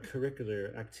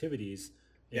extracurricular activities.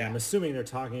 Yeah. I'm assuming they're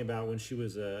talking about when she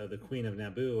was the Queen of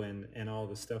Naboo and all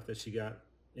the stuff that she got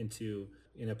into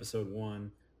in Episode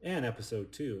 1 and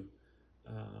Episode 2.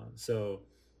 So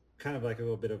kind of like a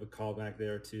little bit of a callback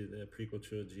there to the prequel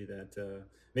trilogy that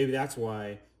maybe that's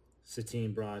why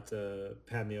Satine brought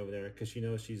Padme over there, because she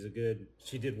knows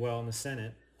she did well in the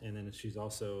Senate, and then she's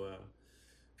also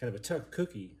kind of a tough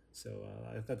cookie. So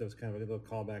I thought that was kind of a little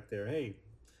callback there. Hey,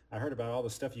 I heard about all the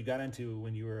stuff you got into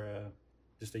when you were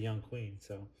just a young queen.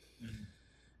 So,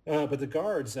 but the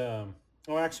guards.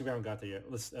 Actually, we haven't got there yet.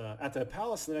 At the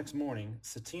palace the next morning,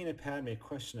 Satine and Padme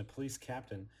question a police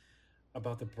captain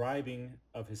about the bribing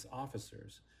of his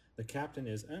officers. The captain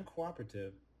is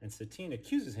uncooperative, and Satine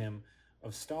accuses him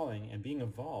of stalling and being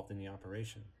involved in the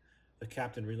operation. The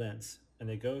captain relents, and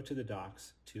they go to the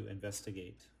docks to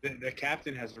investigate. The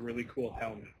captain has a really cool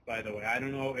helmet, by the way. I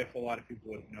don't know if a lot of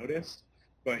people have noticed,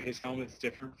 but his helmet's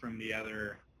different from the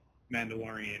other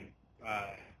Mandalorian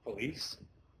police.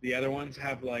 The other ones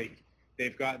have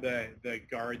they've got the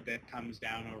guard that comes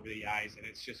down over the eyes, and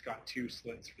it's just got two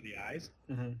slits for the eyes,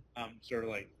 sort of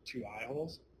like two eye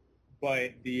holes.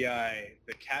 But the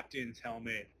captain's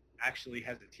helmet actually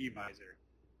has a T-visor,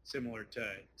 similar to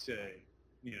the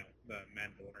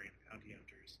Mandalorian bounty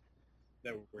hunters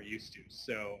that we're used to.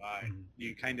 So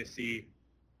you kind of see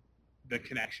the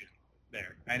connection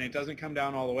there, and it doesn't come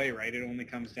down all the way, right? It only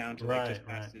comes down to just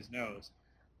past his nose,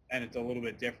 and it's a little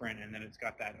bit different. And then it's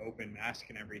got that open mask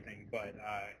and everything,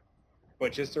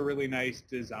 but just a really nice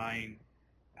design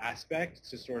aspect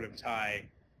to sort of tie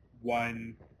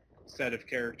one set of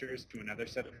characters to another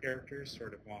set of characters,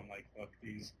 sort of on look,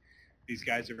 these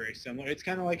guys are very similar. It's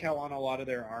kind of like how on a lot of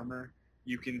their armor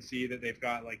you can see that they've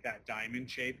got that diamond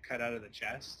shape cut out of the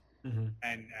chest,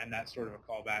 and that's sort of a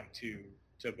callback to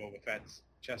Boba Fett's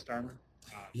chest armor.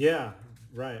 Yeah,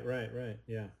 right,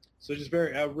 yeah. So just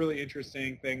a really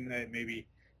interesting thing that maybe,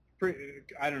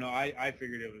 I don't know, I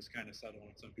figured it was kind of subtle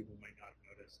and some people might not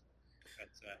have noticed.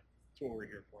 That's what we're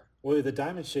here for. Well, the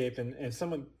diamond shape, and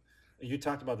someone, you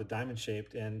talked about the diamond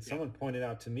shaped, and someone pointed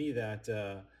out to me that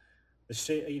the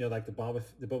shape, like the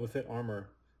Boba Fett armor,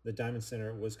 the diamond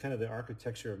center was kind of the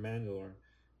architecture of Mandalore.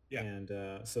 Yeah.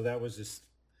 And so that was just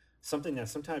something that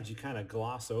sometimes you kind of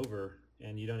gloss over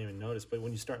and you don't even notice, but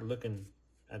when you start looking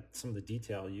at some of the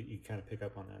detail, you kind of pick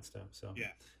up on that stuff. So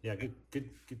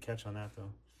good catch on that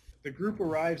though. The group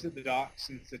arrives at the docks,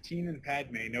 and Satine and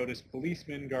Padme notice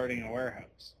policemen guarding a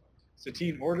warehouse.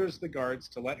 Satine orders the guards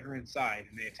to let her inside,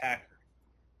 and they attack her.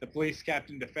 The police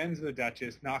captain defends the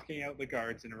Duchess, knocking out the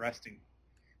guards and arresting them.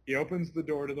 He opens the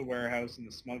door to the warehouse, and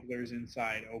the smugglers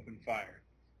inside open fire.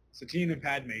 Satine and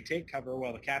Padme take cover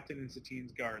while the captain and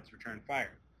Satine's guards return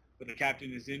fire, but the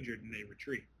captain is injured and they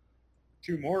retreat.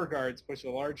 Two more guards push a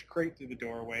large crate through the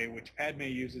doorway, which Padme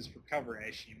uses for cover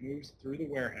as she moves through the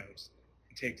warehouse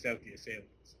and takes out the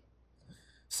assailants.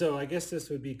 So I guess this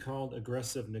would be called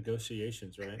aggressive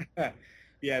negotiations, right?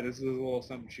 Yeah, this is a little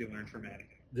something she learned from Anakin.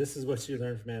 This is what she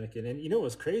learned from Anakin. And you know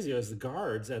what's crazy is the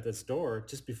guards at this door,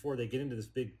 just before they get into this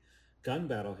big gun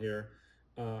battle here,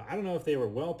 I don't know if they were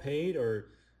well paid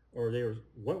or they were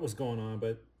what was going on,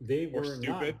 but they were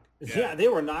stupid. They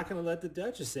were not going to let the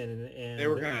Duchess in, and they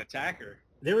were going to attack her.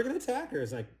 They were going to attack her.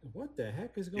 It's like, what the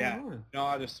heck is going on?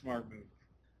 Not a smart move.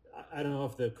 I don't know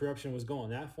if the corruption was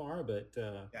going that far, but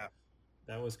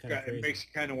that was kind of crazy. It makes you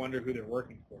kind of wonder who they're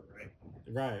working for,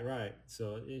 right? Right.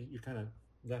 So you kind of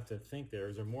left to think there.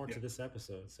 Is there more to this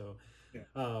episode? So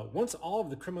once all of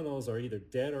the criminals are either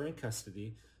dead or in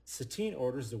custody, Satine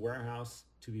orders the warehouse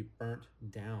to be burnt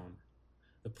down.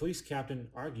 The police captain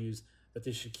argues that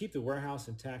they should keep the warehouse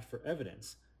intact for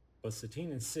evidence, but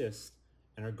Satine insists,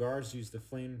 and her guards use the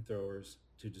flamethrowers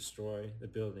to destroy the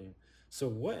building. So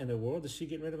what in the world is she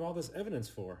getting rid of all this evidence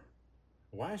for?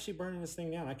 Why is she burning this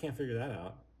thing down? I can't figure that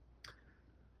out.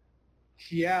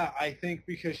 Yeah, I think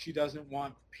because she doesn't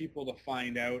want people to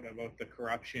find out about the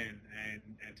corruption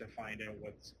and to find out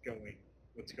what's going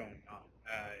on.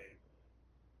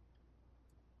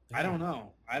 I don't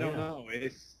know. I don't know.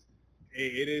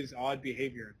 It is odd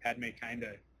behavior. Padme kind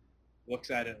of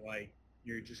looks at it like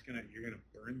you're gonna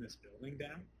burn this building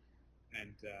down,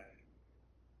 and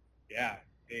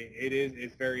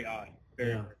it's very odd.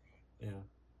 Very odd. Yeah,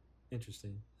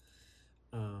 interesting.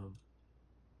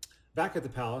 Back at the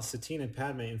palace, Satine and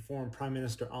Padme inform Prime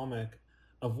Minister Almec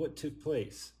of what took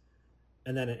place,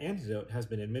 and that an antidote has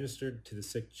been administered to the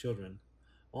sick children.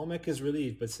 Almec is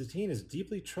relieved, but Satine is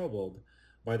deeply troubled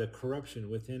by the corruption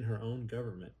within her own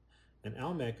government, and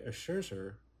Almec assures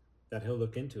her that he'll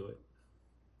look into it.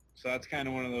 So that's kind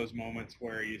of one of those moments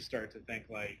where you start to think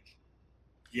like,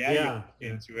 you're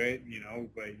into it,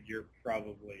 but you're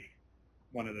probably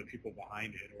one of the people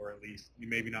behind it, or at least you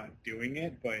maybe not doing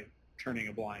it, but turning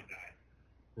a blind eye.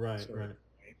 Right.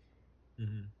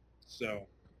 Mm-hmm. So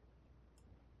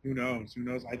who knows?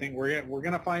 I think we're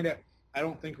gonna find out. I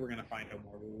don't think we're gonna find out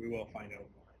more, but we will find out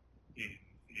more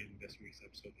in this week's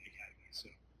episode of the Academy. So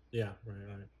yeah,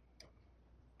 right.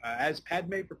 As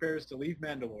Padme prepares to leave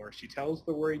Mandalore, she tells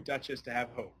the worried Duchess to have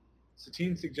hope.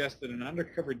 Satine suggests that an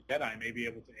undercover Jedi may be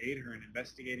able to aid her in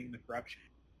investigating the corruption,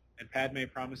 and Padme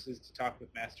promises to talk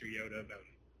with Master Yoda about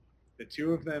it. The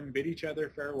two of them bid each other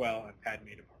farewell, and Padme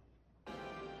departs.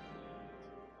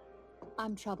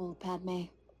 I'm troubled, Padme.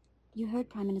 You heard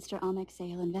Prime Minister Almec say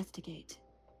he'll investigate.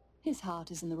 His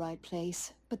heart is in the right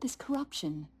place, but this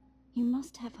corruption... You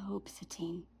must have hope,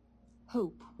 Satine.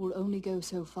 Hope will only go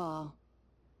so far.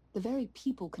 The very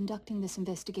people conducting this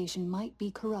investigation might be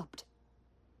corrupt.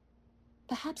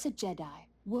 Perhaps a Jedi,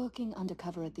 working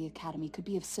undercover at the Academy, could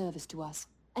be of service to us,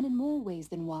 and in more ways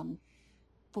than one.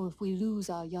 For if we lose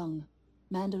our young,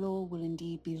 Mandalore will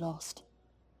indeed be lost.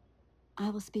 I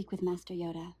will speak with Master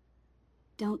Yoda.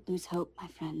 Don't lose hope, my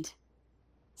friend.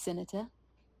 Senator?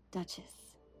 Duchess.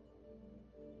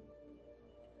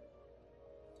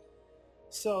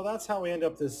 So that's how we end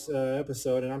up this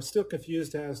episode, and I'm still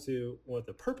confused as to what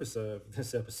the purpose of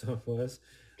this episode was.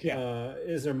 Yeah.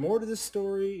 Is there more to this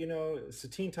story?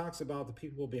 Satine talks about the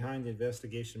people behind the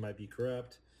investigation might be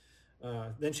corrupt.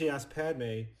 Then she asks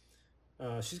Padme,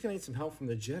 she's going to need some help from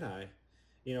the Jedi.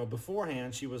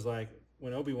 Beforehand, she was like,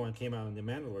 when Obi-Wan came out in the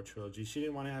Mandalore trilogy, she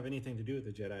didn't want to have anything to do with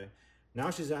the Jedi.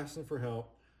 Now she's asking for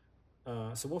help.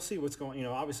 So we'll see what's going,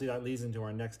 obviously that leads into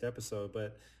our next episode,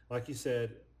 but like you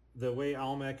said, the way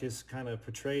Almec is kind of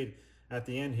portrayed at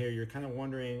the end here, you're kind of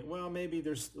wondering, well, maybe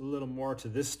there's a little more to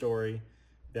this story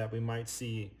that we might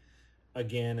see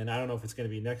again. And I don't know if it's going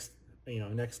to be next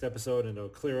episode and it'll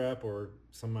clear up, or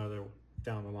some other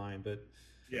down the line. But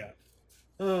yeah,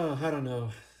 I don't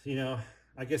know.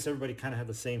 I guess everybody kind of had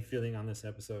the same feeling on this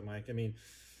episode, Mike. I mean,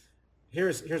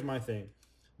 here's my thing.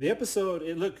 The episode,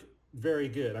 it looked very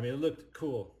good. I mean, it looked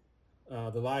cool.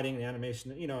 The lighting, the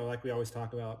animation, like we always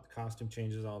talk about, the costume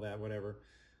changes, all that, whatever,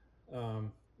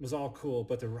 was all cool.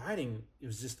 But the writing, it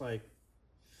was just like,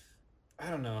 I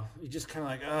don't know. You just kind of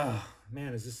like, oh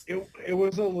man, is this? It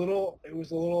was a little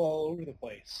all over the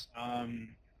place,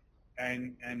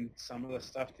 and some of the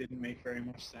stuff didn't make very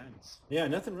much sense. Yeah,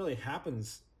 nothing really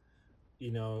happens,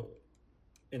 in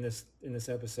this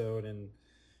episode. And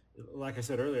like I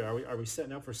said earlier, are we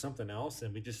setting up for something else?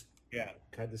 And we just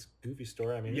had this goofy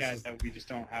story. I mean, that we just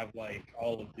don't have like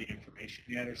all of the information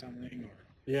yet, or something.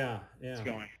 Or it's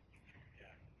going.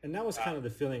 And that was kind of the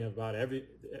feeling about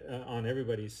on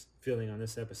everybody's feeling on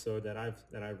this episode that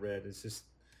I've read. It's just,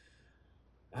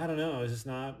 I don't know. It's just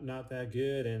not that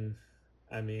good. And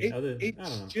I mean,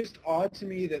 it's just odd to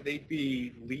me that they'd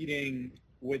be leading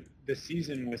with the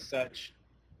season with such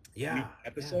weak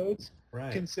episodes,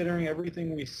 right? Considering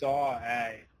everything we saw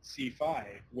at C5,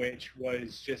 which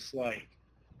was just like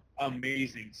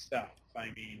amazing stuff.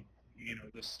 I mean,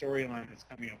 the storyline that's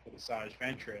coming up with Asajj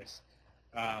Ventress,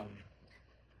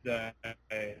 the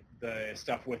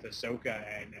stuff with Ahsoka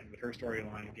and with her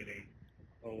storyline getting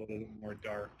a little bit more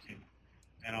dark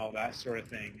and all that sort of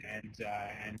thing,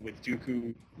 and with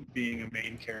Dooku being a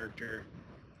main character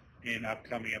in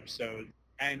upcoming episodes.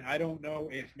 And I don't know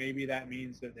if maybe that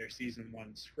means that they're season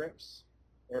 1 scripts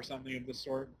or something of the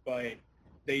sort, but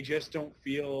they just don't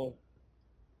feel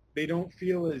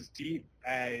as deep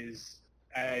as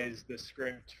the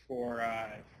script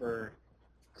for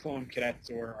Clone Cadets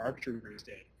or ARC Troopers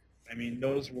did. I mean,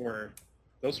 those were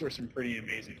some pretty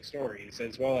amazing stories,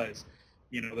 as well as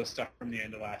the stuff from the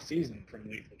end of last season, from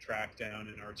Lethal Trackdown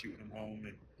and R2 Come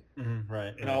Home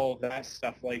and all of that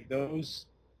stuff. Like, those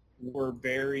were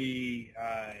very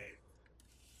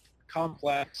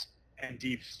complex and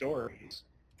deep stories,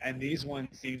 and these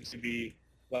ones seems to be,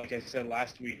 like I said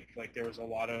last week, like there was a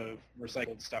lot of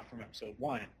recycled stuff from episode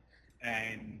 1,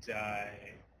 and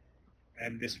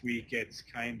this week it's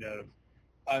kind of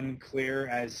unclear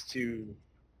as to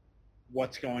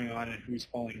what's going on and who's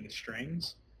pulling the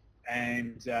strings,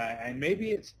 and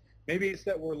maybe it's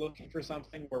that we're looking for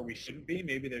something where we shouldn't be.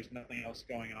 Maybe there's nothing else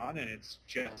going on, and it's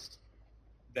just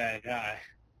that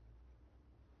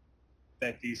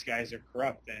that these guys are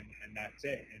corrupt and that's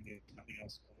it, and there's nothing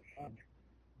else going on.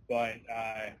 But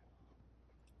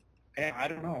I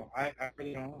don't know. I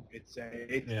really don't know.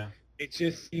 It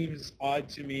just seems odd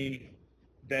to me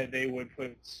that they would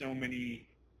put so many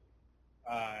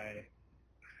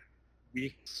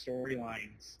weak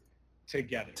storylines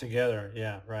together.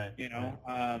 Yeah, right. You know,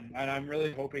 and I'm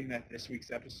really hoping that this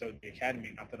week's episode, The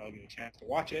Academy, not that I'll get a chance to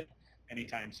watch it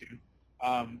anytime soon,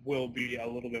 will be a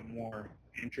little bit more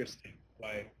interesting.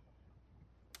 But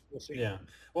we'll see. Yeah.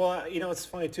 Well, you know, it's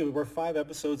funny too. We're 5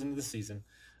 episodes into the season.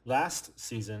 Last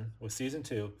season was season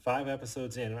 2, 5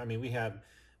 episodes in. I mean, we had,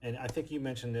 and I think you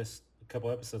mentioned this a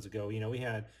couple episodes ago, you know, we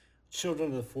had Children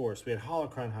of the Force, we had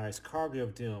Holocron Heist, Cargo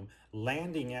of Doom,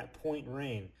 Landing at Point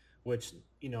Rain, which,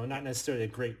 you know, not necessarily a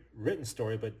great written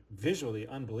story, but visually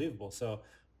unbelievable. So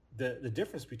the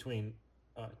difference between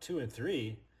 2 and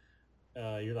 3,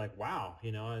 you're like, wow,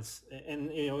 you know,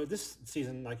 and you know, this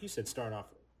season, like you said, started off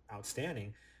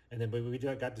outstanding. And then we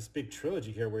got this big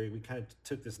trilogy here where we kind of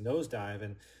took this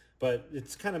nosedive, but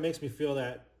it kind of makes me feel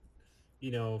that,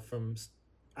 you know, from,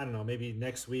 I don't know, maybe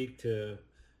next week to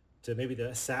maybe the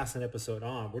Assassin episode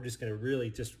on, we're just going to really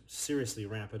just seriously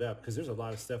ramp it up, because there's a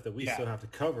lot of stuff that we still have to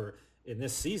cover in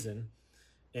this season,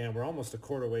 and we're almost a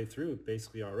quarter way through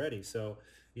basically already. So,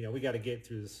 you know, we got to get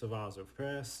through the Savage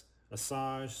Opress,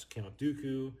 Asajj, Count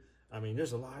Dooku. I mean,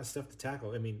 there's a lot of stuff to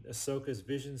tackle. I mean, Ahsoka's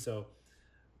vision. So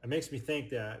it makes me think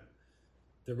that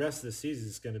the rest of the season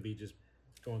is going to be just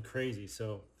going crazy.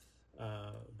 So,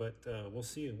 but we'll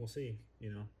see,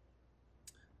 you know.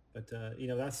 But, you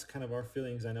know, that's kind of our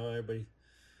feelings. I know everybody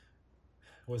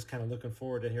was kind of looking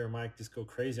forward to hear Mike just go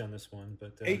crazy on this one.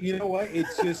 But hey, you know what?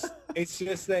 It's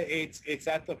just that it's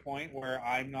at the point where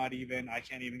I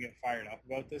can't even get fired up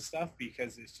about this stuff,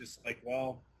 because it's just like,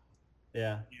 well,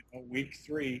 yeah, you know, week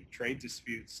 3 trade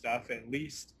dispute stuff, at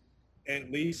least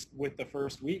with the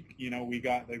first week, you know, we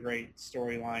got the great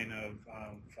storyline of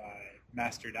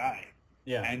Master Dai.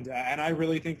 Yeah. And I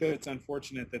really think that it's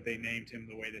unfortunate that they named him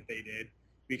the way that they did,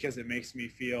 because it makes me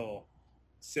feel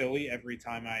silly every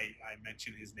time I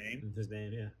mention his name. His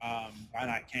name, yeah. And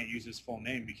I can't use his full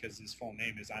name, because his full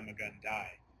name is I'm a Gun Dai.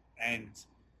 And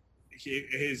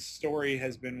his story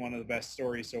has been one of the best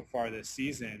stories so far this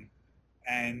season.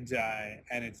 And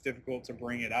it's difficult to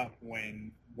bring it up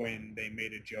when they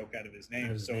made a joke out of his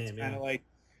name. It's kind of like,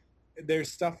 there's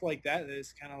stuff like that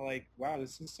that's kind of like, wow,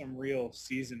 this is some real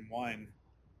season 1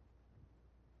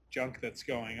 junk that's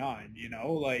going on, you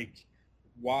know? Like,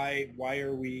 why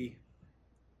are we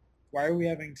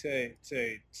having to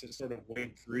sort of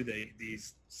wade through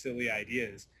these silly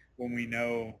ideas when we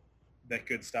know that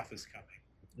good stuff is coming?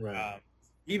 Right.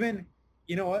 Even,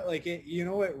 you know what, like, you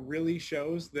know what really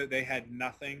shows that they had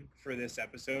nothing for this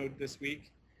episode this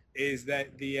week is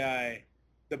that the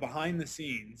behind the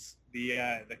scenes,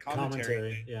 the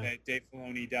commentary that Dave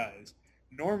Filoni does.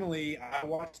 Normally, I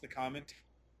watch the commentary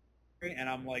and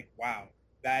I'm like, wow,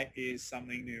 that is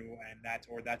something new, and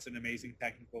that's an amazing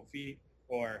technical feat,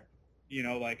 or, you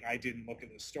know, like, I didn't look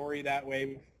at the story that way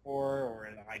before, or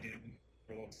I didn't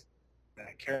look at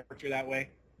that character that way.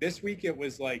 This week it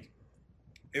was like,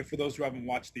 if for those who haven't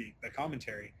watched the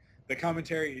commentary,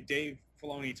 Dave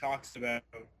Filoni talks about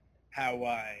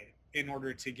how in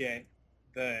order to get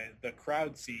the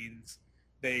crowd scenes,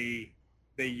 they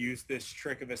use this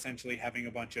trick of essentially having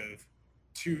a bunch of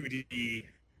 2D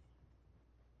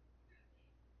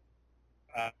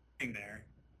thing there,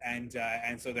 and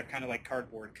so they're kind of like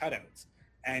cardboard cutouts,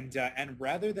 and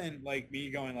rather than like me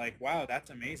going like, wow, that's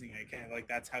amazing, I can't, like,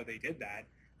 that's how they did that,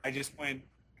 I just went,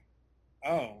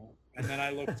 oh, and then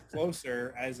I looked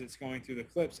closer as it's going through the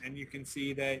clips, and you can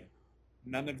see that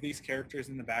none of these characters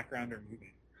in the background are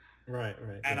moving. Right.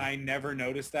 And I never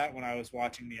noticed that when I was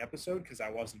watching the episode, because I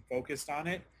wasn't focused on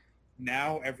it.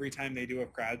 Now, every time they do a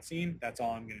crowd scene, that's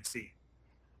all I'm going to see,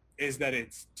 is that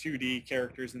it's 2D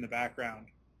characters in the background,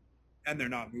 and they're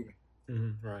not moving.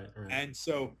 Mm-hmm. Right. And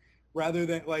so, rather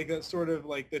than, like, that's sort of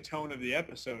like the tone of the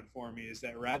episode for me, is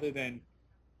that rather than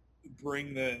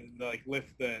bring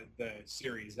lift the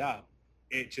series up,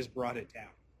 it just brought it down.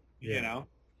 Yeah. You know?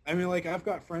 I mean, like, I've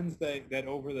got friends that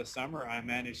over the summer I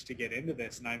managed to get into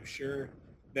this, and I'm sure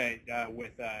that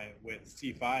with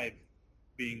C5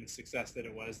 being the success that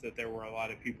it was, that there were a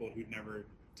lot of people who'd never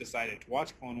decided to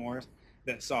watch Clone Wars,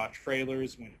 that saw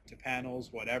trailers, went to panels,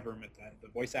 whatever, met the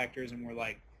voice actors, and were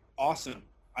like, awesome,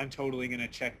 I'm totally going to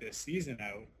check this season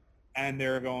out. And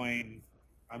they're going,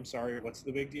 I'm sorry, what's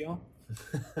the big deal?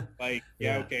 Like,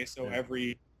 okay, so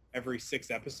every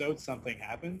 6 episodes something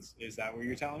happens? Is that what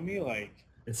you're telling me? Like,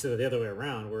 instead of the other way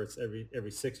around, where it's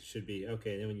every 6 it should be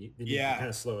okay. Then you kind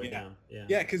of slow it down.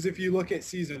 Yeah, because if you look at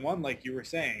season 1, like you were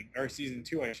saying, or season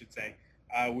 2, I should say,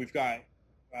 we've got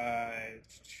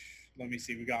let me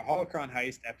see, we got Holocron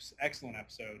Heist, excellent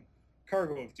episode.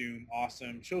 Cargo of Doom,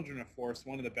 awesome. Children of Force,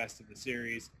 one of the best of the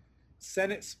series.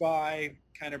 Senate Spy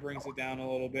kind of brings it down a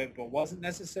little bit, but wasn't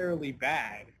necessarily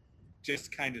bad,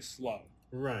 just kind of slow.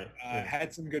 Right.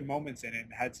 Had some good moments in it,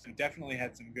 and definitely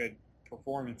had some good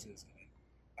performances in it.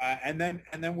 And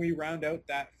then we round out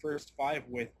that first 5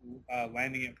 with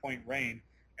Landing at Point Rain,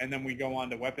 and then we go on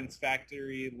to Weapons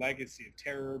Factory, Legacy of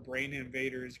Terror, Brain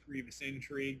Invaders, Grievous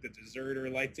Intrigue, The Deserter,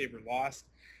 Lightsaber Lost.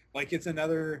 Like, it's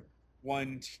another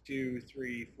 1, 2,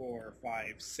 3, 4,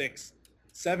 5, 6,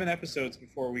 7 episodes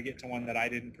before we get to one that I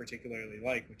didn't particularly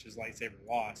like, which is Lightsaber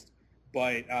Lost.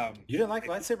 But you didn't like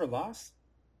Lightsaber Lost?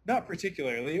 Not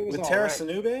particularly. It was with all Tara right.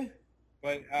 Sinube?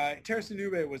 But Tara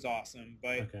Sinube was awesome,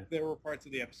 but there were parts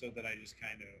of the episode that I just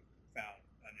kind of found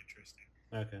uninteresting.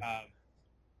 Okay.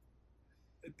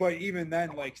 But even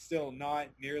then, like, still not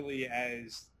nearly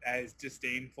as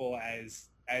disdainful as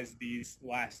these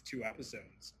last 2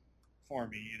 episodes for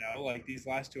me. You know, like these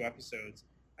last 2 episodes.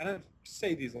 I don't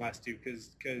say these last 2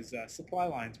 because Supply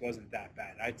Lines wasn't that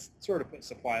bad. I'd sort of put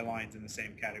Supply Lines in the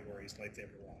same category as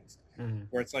Lightsaber Lost,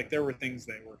 where it's like there were things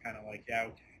that were kind of like, yeah,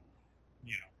 okay,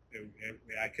 you know,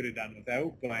 I could have done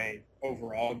without, but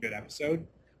overall good episode.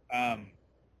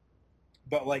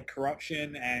 But like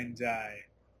Corruption and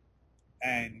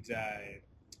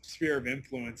Sphere of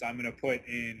Influence, I'm gonna put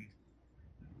in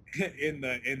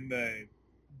the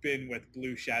bin with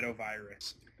Blue Shadow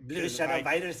Virus. Blue Shadow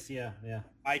Virus, yeah.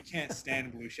 I can't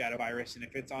stand Blue Shadow Virus, and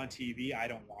if it's on TV, I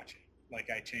don't watch it. Like,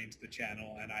 I change the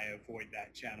channel and I avoid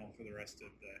that channel for the rest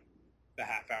of the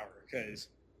half hour because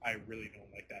I really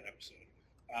don't like that episode.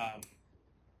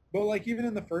 But like even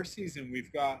in the first season,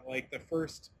 we've got like the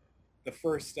first 6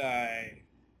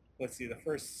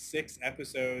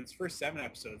 episodes, first 7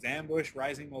 episodes: Ambush,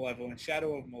 Rising Malevolence,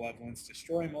 Shadow of Malevolence,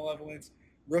 Destroy Malevolence,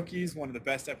 Rookies, one of the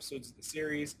best episodes of the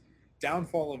series,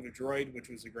 Downfall of a Droid, which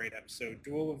was a great episode,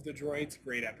 Duel of the Droids,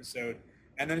 great episode,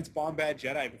 and then it's Bombad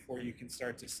Jedi before you can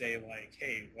start to say like,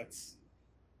 hey, what's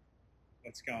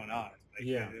going on? Like,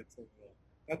 yeah,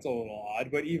 that's a little odd,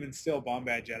 but even still,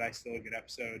 Bombad Jedi still a good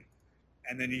episode.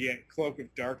 And then you get Cloak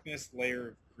of Darkness, Lair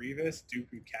of Grievous,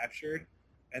 Dooku Captured,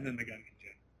 and then the Gungan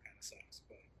General kind of sucks.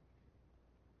 But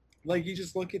like, you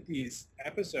just look at these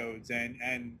episodes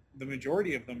and the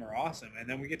majority of them are awesome, and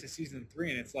then we get to season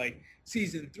 3 and it's like,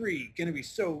 season 3 gonna be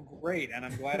so great, and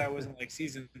I'm glad I wasn't like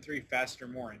season 3 faster,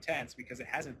 more intense, because it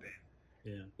hasn't been.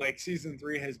 Yeah. Like season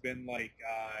 3 has been like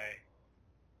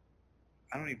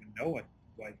I don't even know what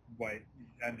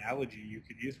analogy you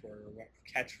could use for it, or what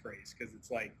catchphrase, because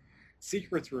it's like,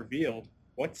 secrets revealed.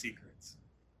 What secrets?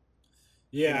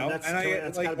 Yeah, you know? that's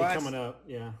like got to be coming up.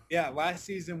 Yeah. Yeah, last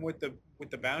season with the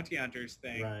bounty hunters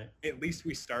thing, right. At least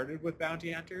we started with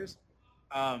bounty hunters.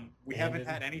 We haven't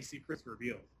had any secrets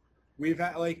revealed. We've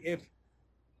had, like,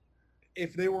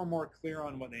 if they were more clear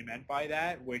on what they meant by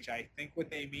that, which I think what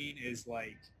they mean is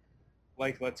like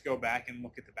let's go back and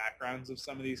look at the backgrounds of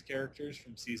some of these characters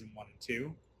from season 1 and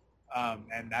 2,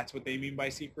 and that's what they mean by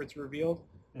secrets revealed.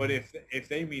 But if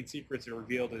they mean secrets are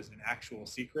revealed as an actual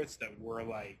secrets that we're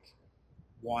like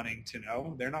wanting to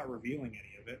know, they're not revealing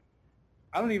any of it.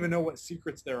 I don't even know what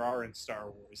secrets there are in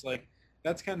Star Wars. Like,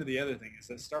 that's kind of the other thing, is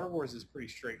that Star Wars is pretty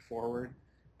straightforward,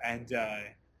 and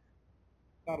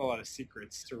not a lot of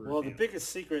secrets to reveal. Well, the biggest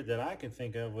secret that I can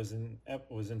think of was in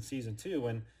season 2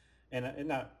 when, and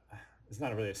it's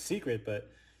not really a secret,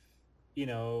 but you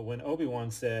know, when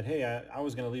Obi-Wan said, "Hey, I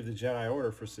was going to leave the Jedi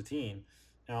Order for Satine,"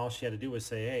 and all she had to do was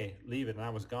say, "Hey, leave it," and I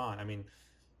was gone. I mean,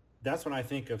 that's when I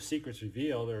think of secrets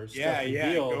revealed or stuff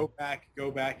revealed.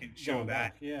 Go back and show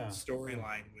that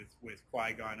storyline with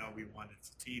Qui-Gon, Obi-Wan, and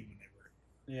Satine when they were.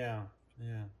 Yeah.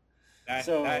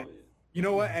 That, you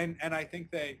know what? And I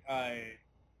think that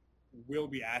we'll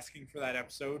be asking for that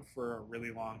episode for a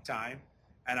really long time,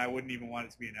 and I wouldn't even want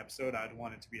it to be an episode. I'd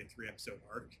want it to be a 3-episode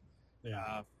arc.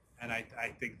 Yeah. And I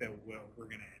think that we're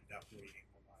going to end up waiting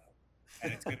a while.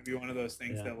 And it's going to be one of those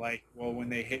things that, like, well, when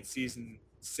they hit season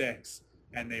 6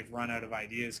 and they've run out of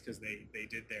ideas because they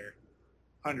did their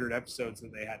 100 episodes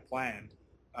that they had planned,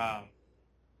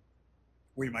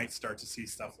 we might start to see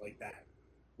stuff like that,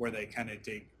 where they kind of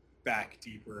dig back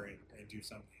deeper and do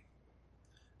something.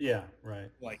 Yeah,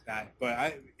 right. Like that. But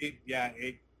I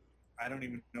don't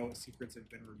even know what secrets have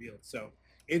been revealed. So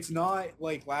it's not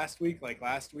like last week. Like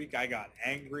last week, I got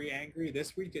angry.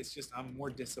 This week, it's just I'm more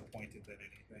disappointed than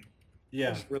anything. Yeah.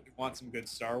 I just really want some good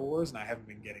Star Wars, and I haven't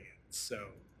been getting it.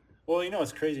 So Well,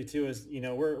 what's crazy too is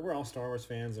we're all Star Wars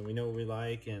fans and we know what we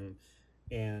like and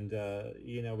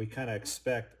we kind of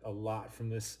expect a lot from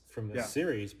this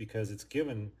series because it's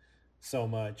given so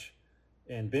much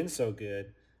and been so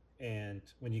good. And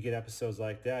when you get episodes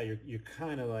like that, you're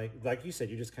kind of like you said,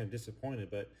 you're just kind of disappointed.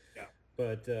 But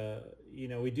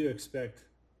we do expect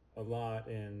a lot,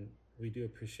 and we do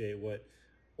appreciate what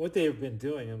they've been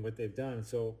doing and what they've done.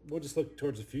 So we'll just look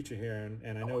towards the future here,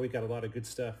 and I know we got a lot of good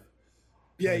stuff.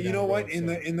 Yeah, you know what?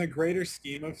 In the greater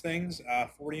scheme of things,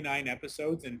 49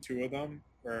 episodes, and 2 of them,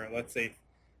 or let's say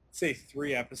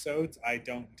 3 episodes, I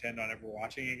don't intend on ever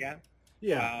watching again.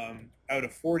 Yeah. Out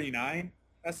of 49,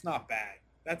 that's not bad.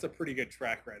 That's a pretty good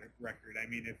track record. I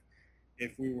mean,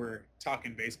 if we were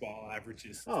talking baseball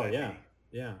averages, that'd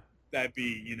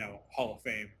be Hall of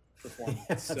Fame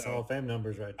performance. That's Hall of Fame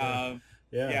numbers right there.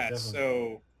 Yeah.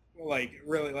 So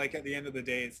really, at the end of the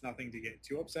day, it's nothing to get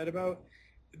too upset about.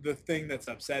 The thing that's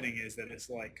upsetting is that it's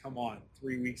like, come on,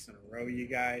 3 weeks in a row, you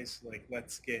guys.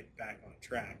 Let's get back on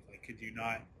track. Could you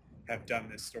not have done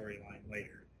this storyline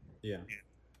later? Yeah.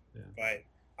 But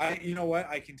you know what?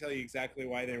 I can tell you exactly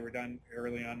why they were done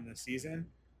early on in the season.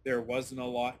 There wasn't a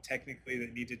lot technically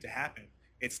that needed to happen.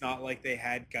 It's not like they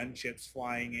had gunships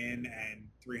flying in and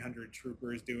 300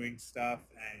 troopers doing stuff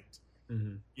and,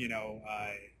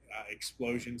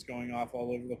 explosions going off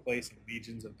all over the place and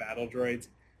legions of battle droids.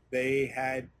 They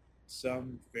had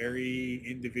some very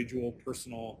individual,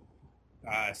 personal,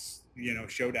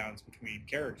 showdowns between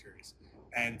characters.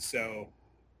 And so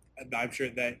I'm sure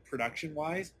that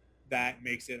production-wise, that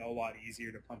makes it a lot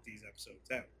easier to pump these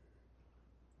episodes out.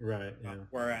 Right. Yeah.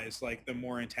 Whereas the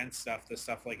more intense stuff, the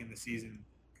stuff in the season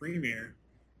premiere,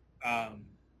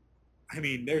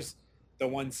 there's the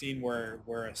one scene where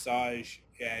Asajj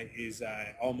is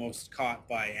almost caught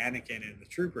by Anakin and the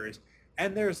troopers,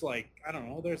 and there's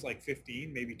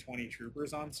 15, maybe 20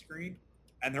 troopers on screen,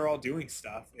 and they're all doing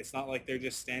stuff. It's not like they're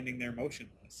just standing there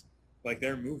motionless,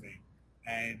 they're moving,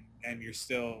 and you're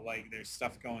still there's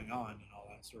stuff going on and all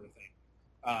that sort of thing.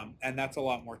 And that's a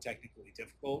lot more technically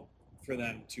difficult for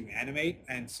them to animate,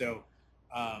 and so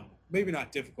maybe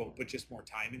not difficult, but just more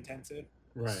time intensive.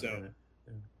 Right.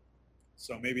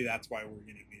 So maybe that's why we're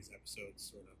getting these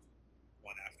episodes sort of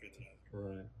one after the other.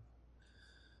 Right.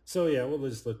 So yeah, we'll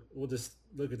just look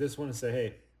at this one and say,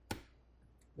 hey,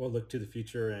 we'll look to the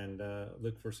future and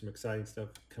look for some exciting stuff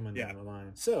coming down the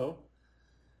line. So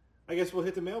I guess we'll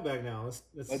hit the mailbag now. Let's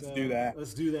do that.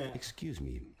 Let's do that. Excuse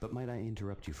me, but might I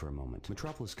interrupt you for a moment?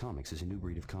 Metropolis Comics is a new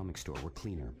breed of comic store. We're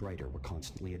cleaner, brighter, we're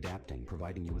constantly adapting,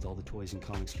 providing you with all the toys and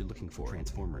comics you're looking for.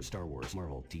 Transformers, Star Wars,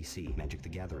 Marvel, DC, Magic the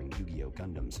Gathering, Yu-Gi-Oh,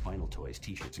 Gundams, vinyl toys,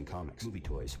 t-shirts and comics, movie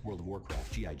toys, World of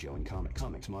Warcraft, G.I. Joe and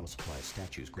comics, model supplies,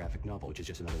 statues, graphic novel, which is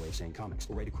just another way of saying comics.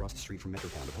 We're right across the street from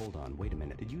Metrotown. But hold on, wait a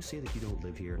minute. Did you say that you don't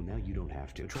live here? Now you don't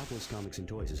have to. Metropolis Comics and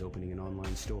Toys is opening an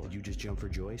online store. Did you just jump for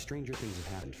joy? Stranger things have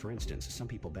happened. For instance, some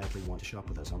people badly want to shop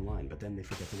with us online, but then they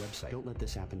forget the website. Don't let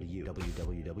this happen to you.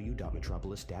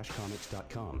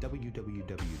 www.metropolis-comics.com.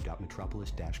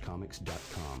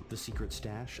 www.metropolis-comics.com. The Secret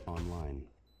Stash online.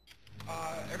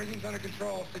 Everything's under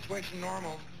control. Situation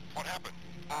normal. What happened?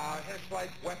 Head flight,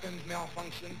 weapons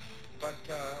malfunction, but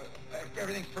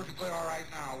everything's perfectly all right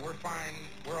now. We're fine.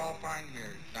 We're all fine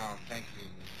here now. Thank you.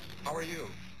 How are you?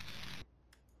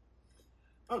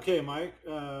 Okay, Mike.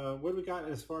 What do we got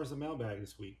as far as the mailbag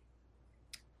this week?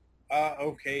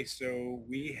 Okay, so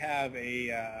we have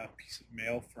a piece of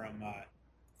mail from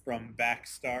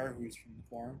Backstar, who's from the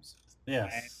forums.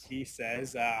 Yes. And he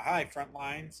says, hi,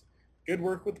 Frontlines. Good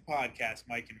work with the podcast,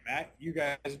 Mike and Matt. You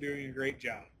guys are doing a great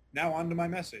job. Now on to my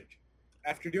message.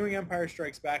 After doing Empire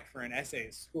Strikes Back for an essay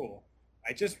at school,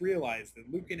 I just realized that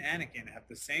Luke and Anakin have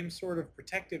the same sort of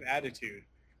protective attitude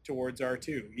towards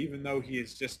R2, even though he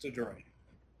is just a droid.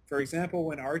 For example,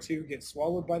 when R2 gets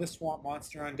swallowed by the swamp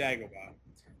monster on Dagobah,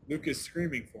 Luke is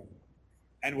screaming for him.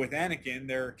 And with Anakin,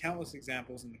 there are countless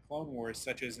examples in the Clone Wars,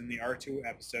 such as in the R2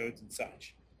 episodes and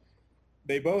such.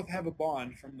 They both have a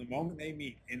bond from the moment they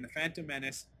meet. In The Phantom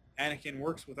Menace, Anakin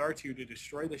works with R2 to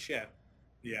destroy the ship,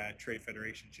 the Trade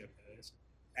Federation ship, that is,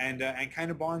 and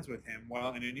kind of bonds with him,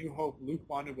 while in A New Hope, Luke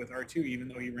bonded with R2 even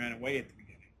though he ran away at the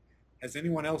beginning. Has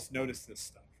anyone else noticed this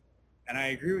stuff? And I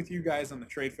agree with you guys on the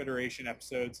Trade Federation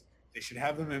episodes. They should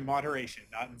have them in moderation,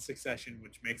 not in succession,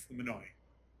 which makes them annoying.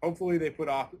 Hopefully they put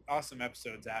awesome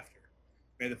episodes after.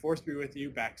 May the Force be with you,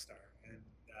 Backstar. And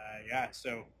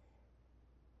so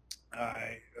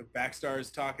Backstar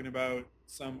is talking about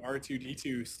some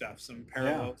R2-D2 stuff, some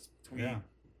parallels between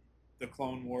the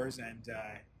Clone Wars and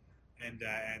the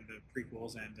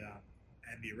prequels and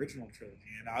the original trilogy.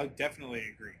 And I definitely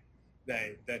agree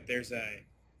that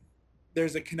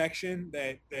there's a connection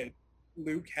that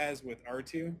Luke has with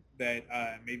R2 that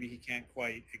maybe he can't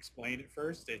quite explain at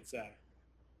first. It's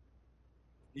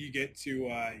you get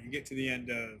to the end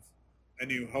of A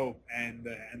New Hope, and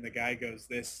the guy goes,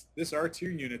 this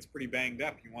R2 unit's pretty banged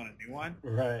up. You want a new one?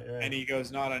 Right. And he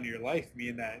goes, not on your life. Me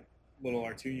and that little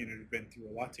R2 unit have been through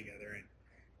a lot together,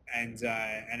 and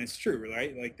it's true,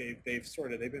 right? Like they've been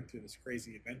through this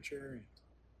crazy adventure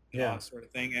and all that sort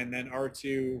of thing. And then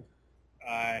R2,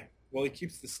 well, he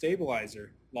keeps the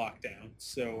stabilizer locked down,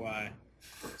 so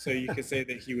you could say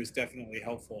that he was definitely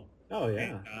helpful. Oh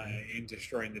yeah. In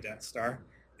destroying the Death Star,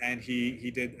 and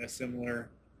he did a similar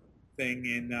thing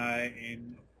in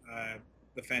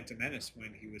the Phantom Menace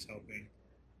when he was helping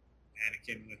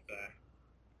Anakin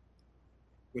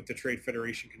with the Trade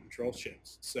Federation control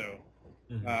ships. So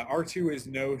R2 is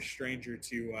no stranger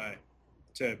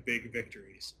to big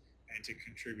victories and to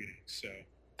contributing. So.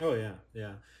 Oh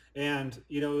yeah. And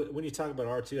you know, when you talk about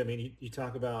R2, I mean, you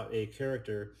talk about a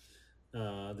character,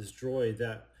 this droid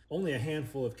that only a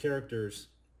handful of characters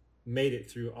made it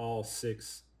through all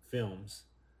 6 films.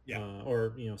 Yeah.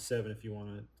 Or 7 if you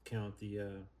want to count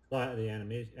the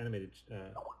animated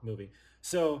movie.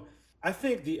 So I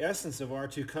think the essence of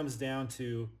R2 comes down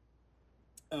to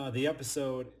the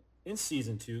episode in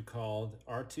season 2 called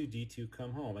R2-D2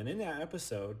 Come Home, and in that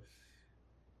episode,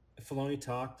 Filoni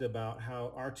talked about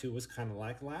how R2 was kind of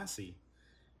like Lassie,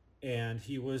 and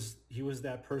he was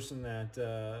that person that,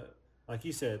 like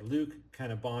you said, Luke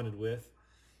kind of bonded with.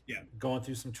 Yeah. Going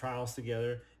through some trials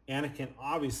together. Anakin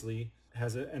obviously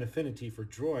has an affinity for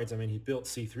droids. I mean, he built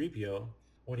C-3PO.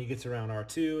 When he gets around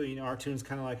R2, R2's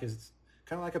kind of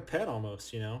like a pet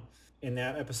almost, In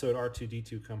that episode,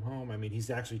 R2-D2 Come Home, I mean, he's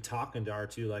actually talking to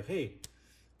R2 like, hey,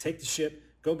 take the ship,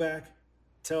 go back,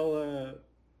 tell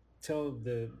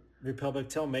the Republic,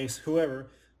 tell Mace,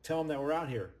 whoever, tell them that we're out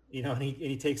here, and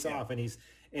he takes off, and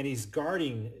he's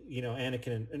guarding,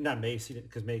 Anakin, and not Mace,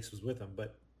 because Mace was with him,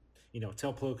 but,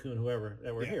 tell Plo Koon, whoever,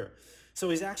 that we're here. So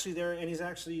he's actually there, and he's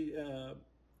actually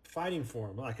fighting for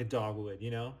him like a dog would,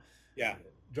 Yeah.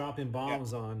 Dropping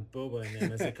bombs on Boba and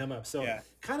them as they come up. So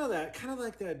kind of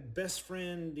like that best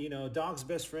friend, dog's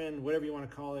best friend, whatever you want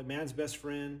to call it, man's best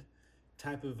friend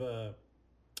type of a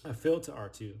feel to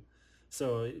R2.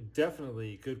 So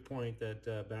definitely good point that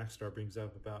Backstar brings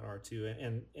up about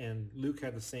R2, and Luke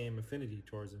had the same affinity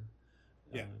towards him.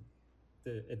 Yeah.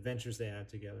 The adventures they had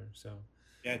together. So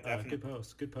yeah, definitely.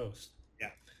 Good post.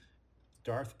 Yeah.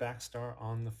 Darth Backstar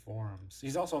on the forums.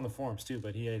 He's also on the forums too,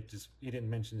 but he didn't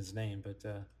mention his name, but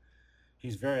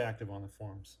he's very active on the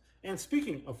forums. And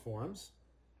speaking of forums,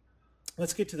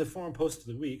 let's get to the forum post of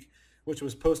the week, which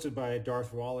was posted by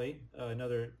Darth Wally,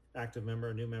 another active member,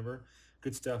 a new member.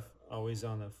 Good stuff always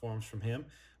on the forums from him.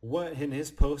 What in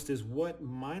his post is, what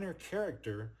minor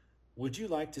character would you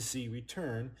like to see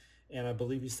return? And I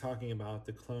believe he's talking about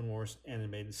the Clone Wars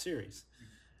animated series.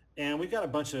 And we've got a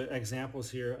bunch of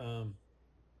examples here.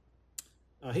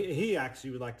 He actually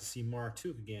would like to see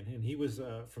Martuk again, and he was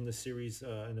from the series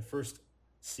in the first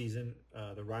season,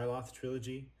 the Ryloth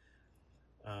trilogy.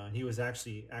 He was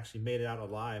actually made it out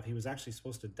alive. He was actually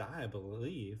supposed to die, I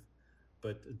believe,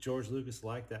 but George Lucas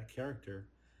liked that character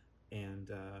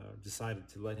and decided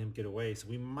to let him get away. So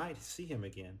we might see him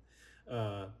again.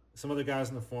 Some other guys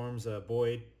in the forums,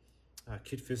 Boyd,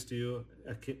 Kit Fisto,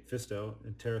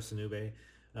 and Tara Sanube,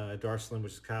 Darslan,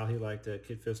 which is Kyle. He liked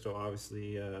Kit Fisto,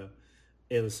 obviously.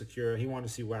 Ayla Secura. He wanted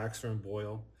to see Waxer and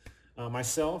Boyle.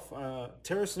 Myself,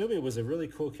 Tara Sanube was a really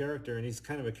cool character, and he's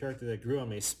kind of a character that grew on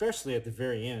me, especially at the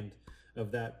very end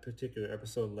of that particular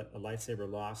episode, A Lightsaber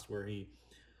Lost, where he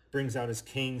brings out his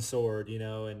cane sword,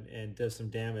 and does some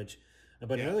damage.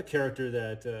 But another character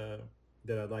that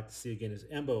I'd like to see again is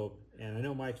Embo. And I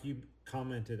know, Mike, you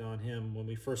commented on him when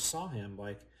we first saw him.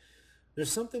 Like,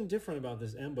 there's something different about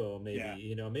this Embo,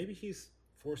 maybe. Maybe he's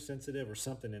force sensitive or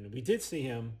something. And we did see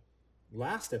him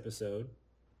last episode.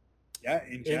 Yeah,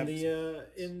 in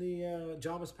the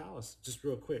Jabba's palace, just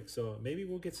real quick. So maybe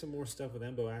we'll get some more stuff with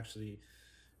Embo actually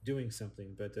doing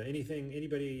something. But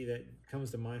anybody that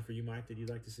comes to mind for you, Mike, that you'd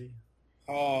like to see?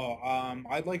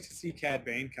 I'd like to see Cad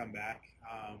Bane come back.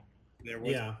 There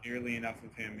wasn't nearly enough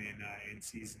of him in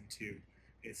season 2.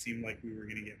 It seemed like we were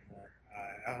going to get more.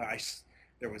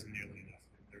 There wasn't nearly enough.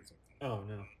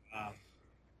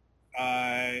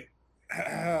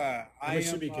 We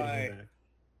should be getting him back.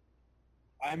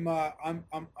 I'm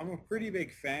a pretty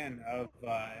big fan of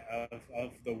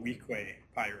the Weequay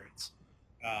pirates,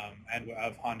 and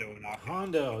of Hondo and Ock.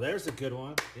 Hondo, there's a good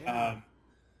one. Yeah.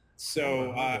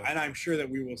 And I'm sure that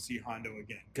we will see Hondo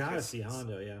again. Gotta see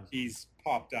Hondo, yeah. He's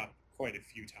popped up quite a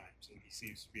few times, and he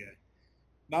seems to be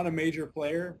not a major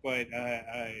player, but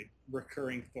a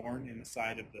recurring thorn in the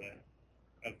side of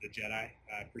the Jedi,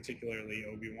 particularly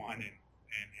Obi-Wan and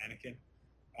Anakin.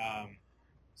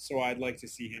 So I'd like to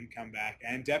see him come back,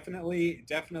 and definitely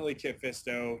Kit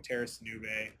Fisto, Terrace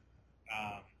Nube,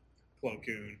 Plo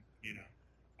Koon, you know.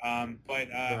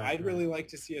 But I'd really like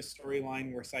to see a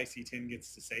storyline where Saesee Tiin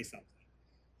gets to say something,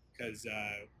 because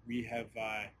we have.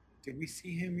 Did we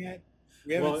see him yet?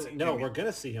 We haven't seen him we're yet.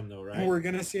 gonna see him though, right? We're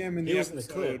gonna see him in he the was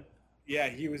episode. In the clip. Yeah,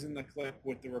 he was in the clip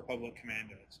with the Republic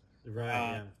Commandos.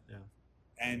 Right. Yeah.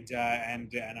 And I'm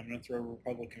gonna throw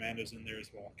Republic Commandos in there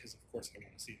as well, because of course I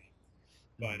want to see them.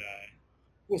 But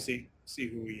we'll see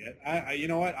who we get. I you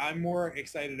know what? I'm more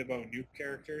excited about new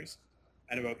characters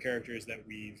and about characters that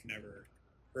we've never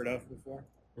heard of before.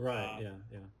 Right.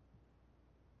 Yeah.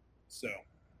 So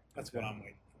that's what I'm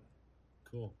waiting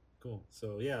for. Cool.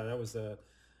 So yeah, that was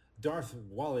Darth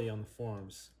Wally on the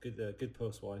forums. Good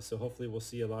post, Wally. So hopefully we'll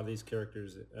see a lot of these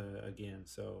characters again.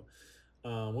 So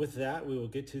with that, we will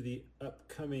get to the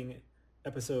upcoming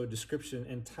episode description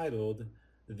entitled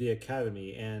 "The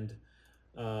Academy." And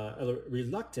a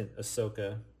reluctant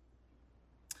Ahsoka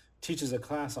teaches a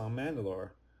class on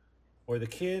Mandalore where the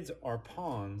kids are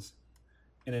pawns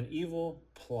in an evil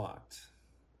plot.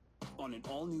 On an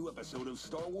all-new episode of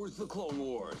Star Wars The Clone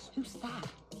Wars. Who's that?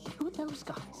 Who are those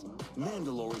guys?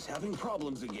 Mandalore is having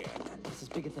problems again. This is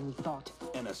bigger than we thought.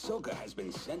 And Ahsoka has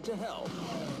been sent to help.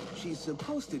 She's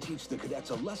supposed to teach the cadets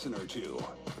a lesson or two.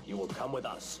 You will come with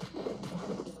us.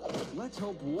 Let's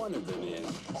hope one of them is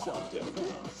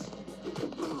self-defense.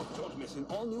 Don't miss an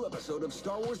all-new episode of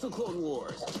Star Wars The Clone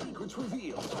Wars. Secrets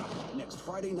revealed. Next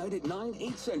Friday night at 9,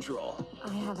 8 Central. I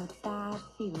have a bad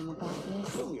feeling about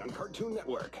this. Only on Cartoon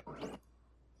Network.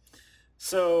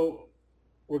 So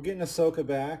we're getting Ahsoka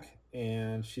back,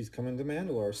 and she's coming to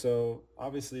Mandalore. So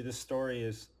obviously this story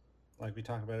is, like we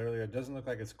talked about earlier, it doesn't look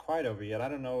like it's quite over yet. I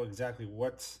don't know exactly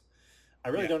I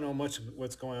really don't know much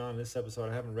what's going on in this episode.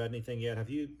 I haven't read anything yet.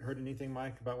 Have you heard anything,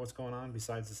 Mike, about what's going on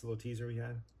besides this little teaser we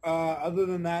had? Other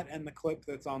than that and the clip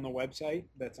that's on the website,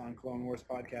 that's on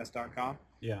CloneWarsPodcast.com.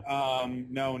 Yeah.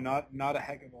 No, not a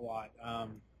heck of a lot.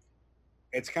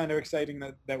 It's kind of exciting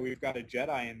that we've got a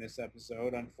Jedi in this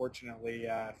episode. Unfortunately,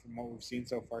 from what we've seen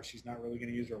so far, she's not really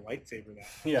going to use her lightsaber that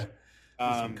much.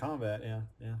 Yeah. In combat, yeah.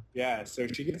 Yeah, so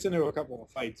she gets into a couple of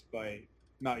fights by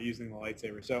not using the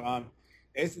lightsaber. So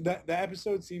the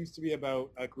episode seems to be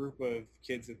about a group of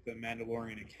kids at the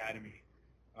Mandalorian Academy.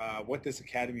 What this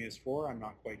academy is for, I'm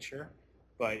not quite sure,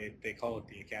 but they call it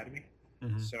the Academy.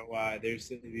 Mm-hmm. So there's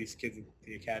these kids at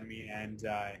the Academy, and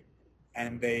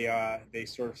they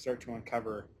sort of start to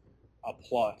uncover a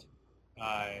plot,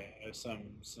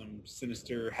 some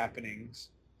sinister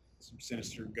happenings, some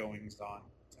sinister goings on,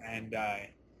 and they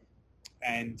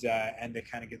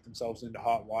kind of get themselves into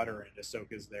hot water, and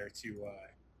Ahsoka's there to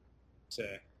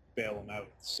bail them out.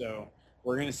 So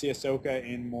we're going to see Ahsoka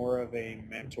in more of a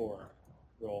mentor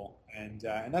role, and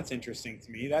that's interesting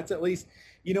to me. That's at least,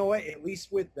 you know what? At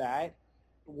least with that,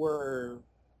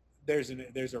 there's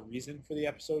a reason for the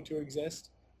episode to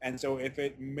exist. And so if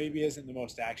it maybe isn't the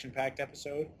most action-packed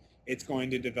episode, it's going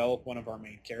to develop one of our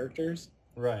main characters,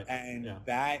 right? And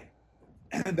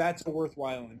that's a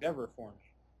worthwhile endeavor for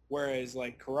me. Whereas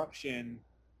like Corruption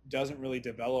doesn't really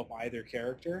develop either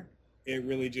character. It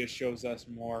really just shows us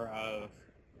more of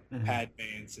Padme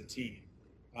and Satine.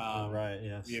 Right,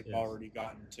 yes. We've already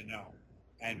gotten to know.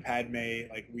 And Padme,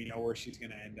 like, we know where she's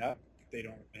going to end up. They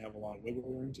don't really have a lot of wiggle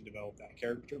room to develop that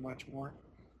character much more.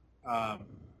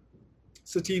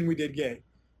 Satine, we did get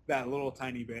that little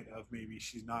tiny bit of maybe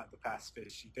she's not the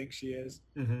pacifist she thinks she is.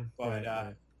 Mm-hmm. But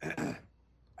right.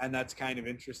 And that's kind of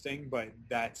interesting, but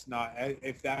that's not,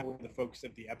 if that were the focus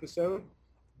of the episode,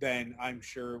 then I'm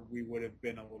sure we would have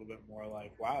been a little bit more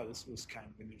like, wow, this was kind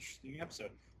of an interesting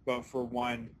episode. But for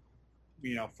one,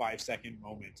 5-second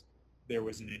moment, there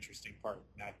was an interesting part.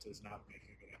 That does not make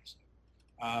a good episode.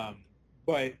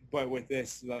 But with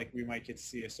this, like, we might get to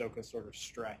see Ahsoka sort of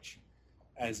stretch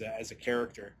as a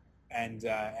character and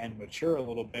mature a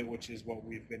little bit, which is what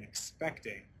we've been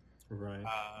expecting. Right.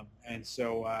 And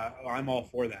so I'm all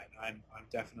for that. I'm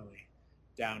definitely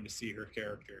down to see her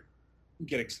character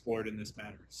get explored in this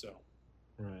manner. So.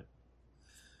 Right.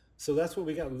 So that's what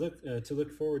we got to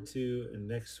look forward to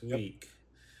next week.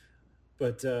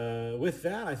 But with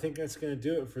that, I think that's going to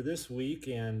do it for this week,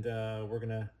 and we're going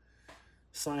to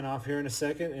sign off here in a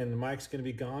second, and Mike's going to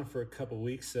be gone for a couple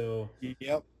weeks. So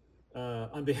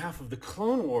on behalf of the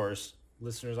Clone Wars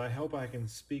listeners, I hope I can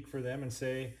speak for them and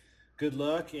say good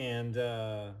luck and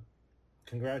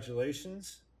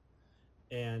congratulations.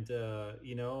 And,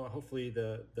 hopefully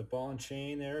the ball and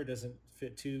chain there doesn't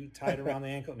fit too tight around the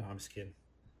ankle. No, I'm just kidding.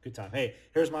 Good time. Hey,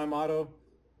 here's my motto.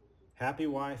 Happy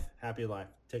wife, happy life.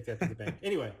 Take that to the bank.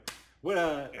 Anyway, what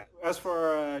as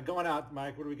for going out,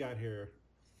 Mike, what do we got here?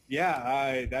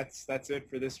 Yeah, that's it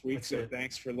for this week.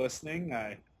 Thanks for listening.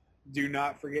 Do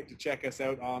not forget to check us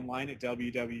out online at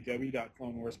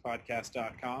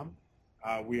www.clonewarspodcast.com.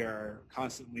 We are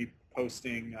constantly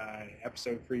posting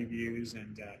episode previews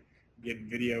and getting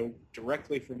video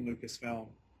directly from Lucasfilm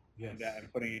and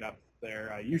putting it up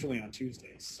there, usually on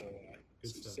Tuesdays. So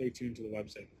stay tuned to the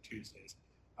website for Tuesdays.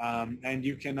 And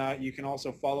you can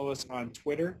also follow us on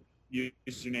Twitter.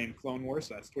 Username Clone Wars.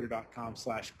 So that's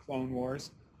twitter.com/Clone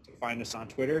Wars to find us on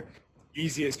Twitter.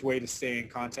 Easiest way to stay in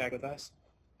contact with us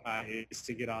is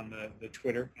to get on the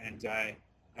Twitter, and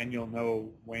you'll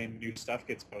know when new stuff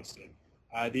gets posted.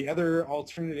 The other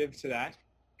alternative to that,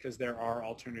 because there are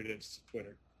alternatives to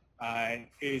Twitter,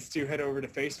 is to head over to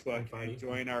Facebook and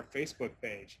join our Facebook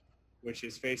page, which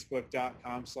is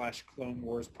facebook.com/Clone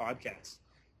Wars Podcast.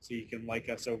 So you can like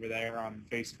us over there on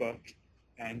Facebook,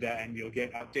 and you'll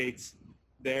get updates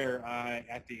there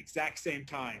at the exact same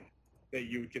time that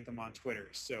you would get them on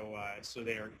Twitter. So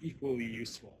they are equally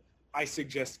useful. I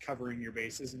suggest covering your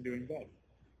bases and doing both.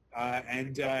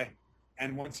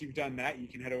 And once you've done that, you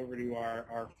can head over to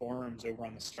our forums over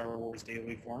on the Star Wars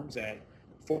Daily forums at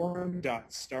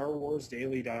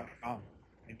forum.starwarsdaily.com,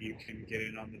 and you can get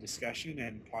in on the discussion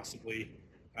and possibly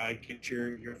get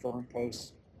your forum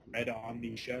posts read on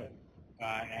the show.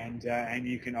 And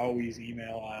you can always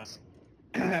email us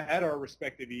at our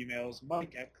respective emails,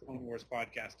 Mike at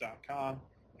clonewarspodcast.com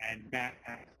and Matt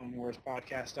at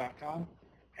clonewarspodcast.com.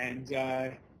 And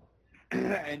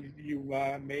you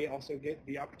may also get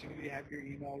the opportunity to have your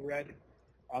email read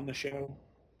on the show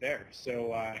there.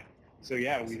 So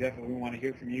yeah, we definitely want to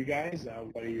hear from you guys.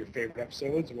 What are your favorite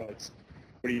episodes? What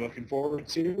are you looking forward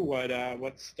to?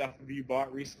 What stuff have you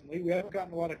bought recently? We haven't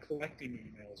gotten a lot of collecting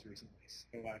emails recently. So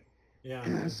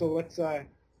so let's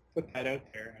put that out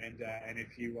there. And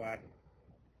if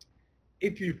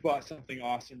you've bought something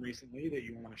awesome recently that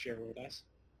you want to share with us,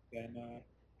 then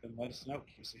let us know.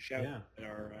 Give us a shout at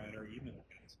our email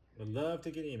accounts. Would love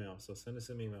to get emails, so send us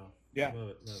an email. Yeah. Love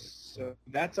it. So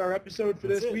that's our episode for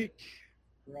this week.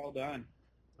 We're all done.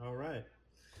 All right.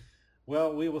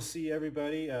 Well, we will see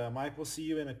everybody. Mike, we'll see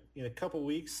you in a couple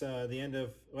weeks. The end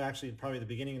of, well, actually, probably the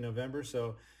beginning of November.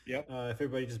 So if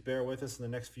everybody just bear with us in the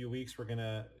next few weeks, we're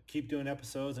gonna keep doing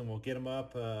episodes and we'll get them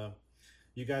up.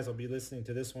 You guys will be listening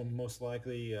to this one most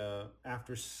likely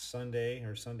after Sunday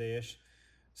or Sunday-ish.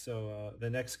 So the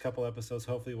next couple episodes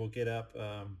hopefully will get up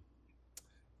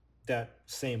that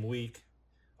same week.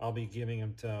 I'll be sending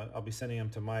them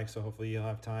to Mike, so hopefully you'll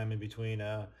have time in between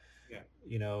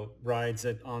rides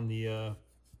on the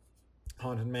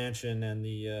Haunted Mansion and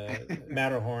the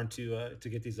Matterhorn to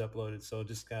get these uploaded. So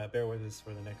just bear with us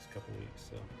for the next couple weeks.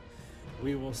 So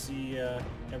we will see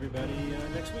everybody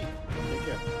next week. Take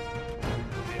care.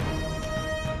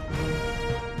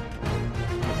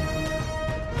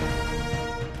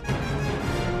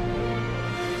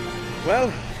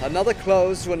 Well, another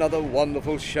close to another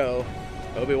wonderful show.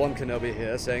 Obi-Wan Kenobi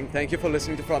here, saying thank you for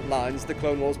listening to Frontlines, the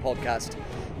Clone Wars podcast,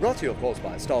 brought to you, of course,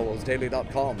 by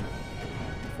StarWarsDaily.com.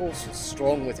 The Force is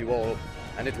strong with you all,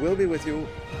 and it will be with you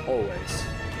always.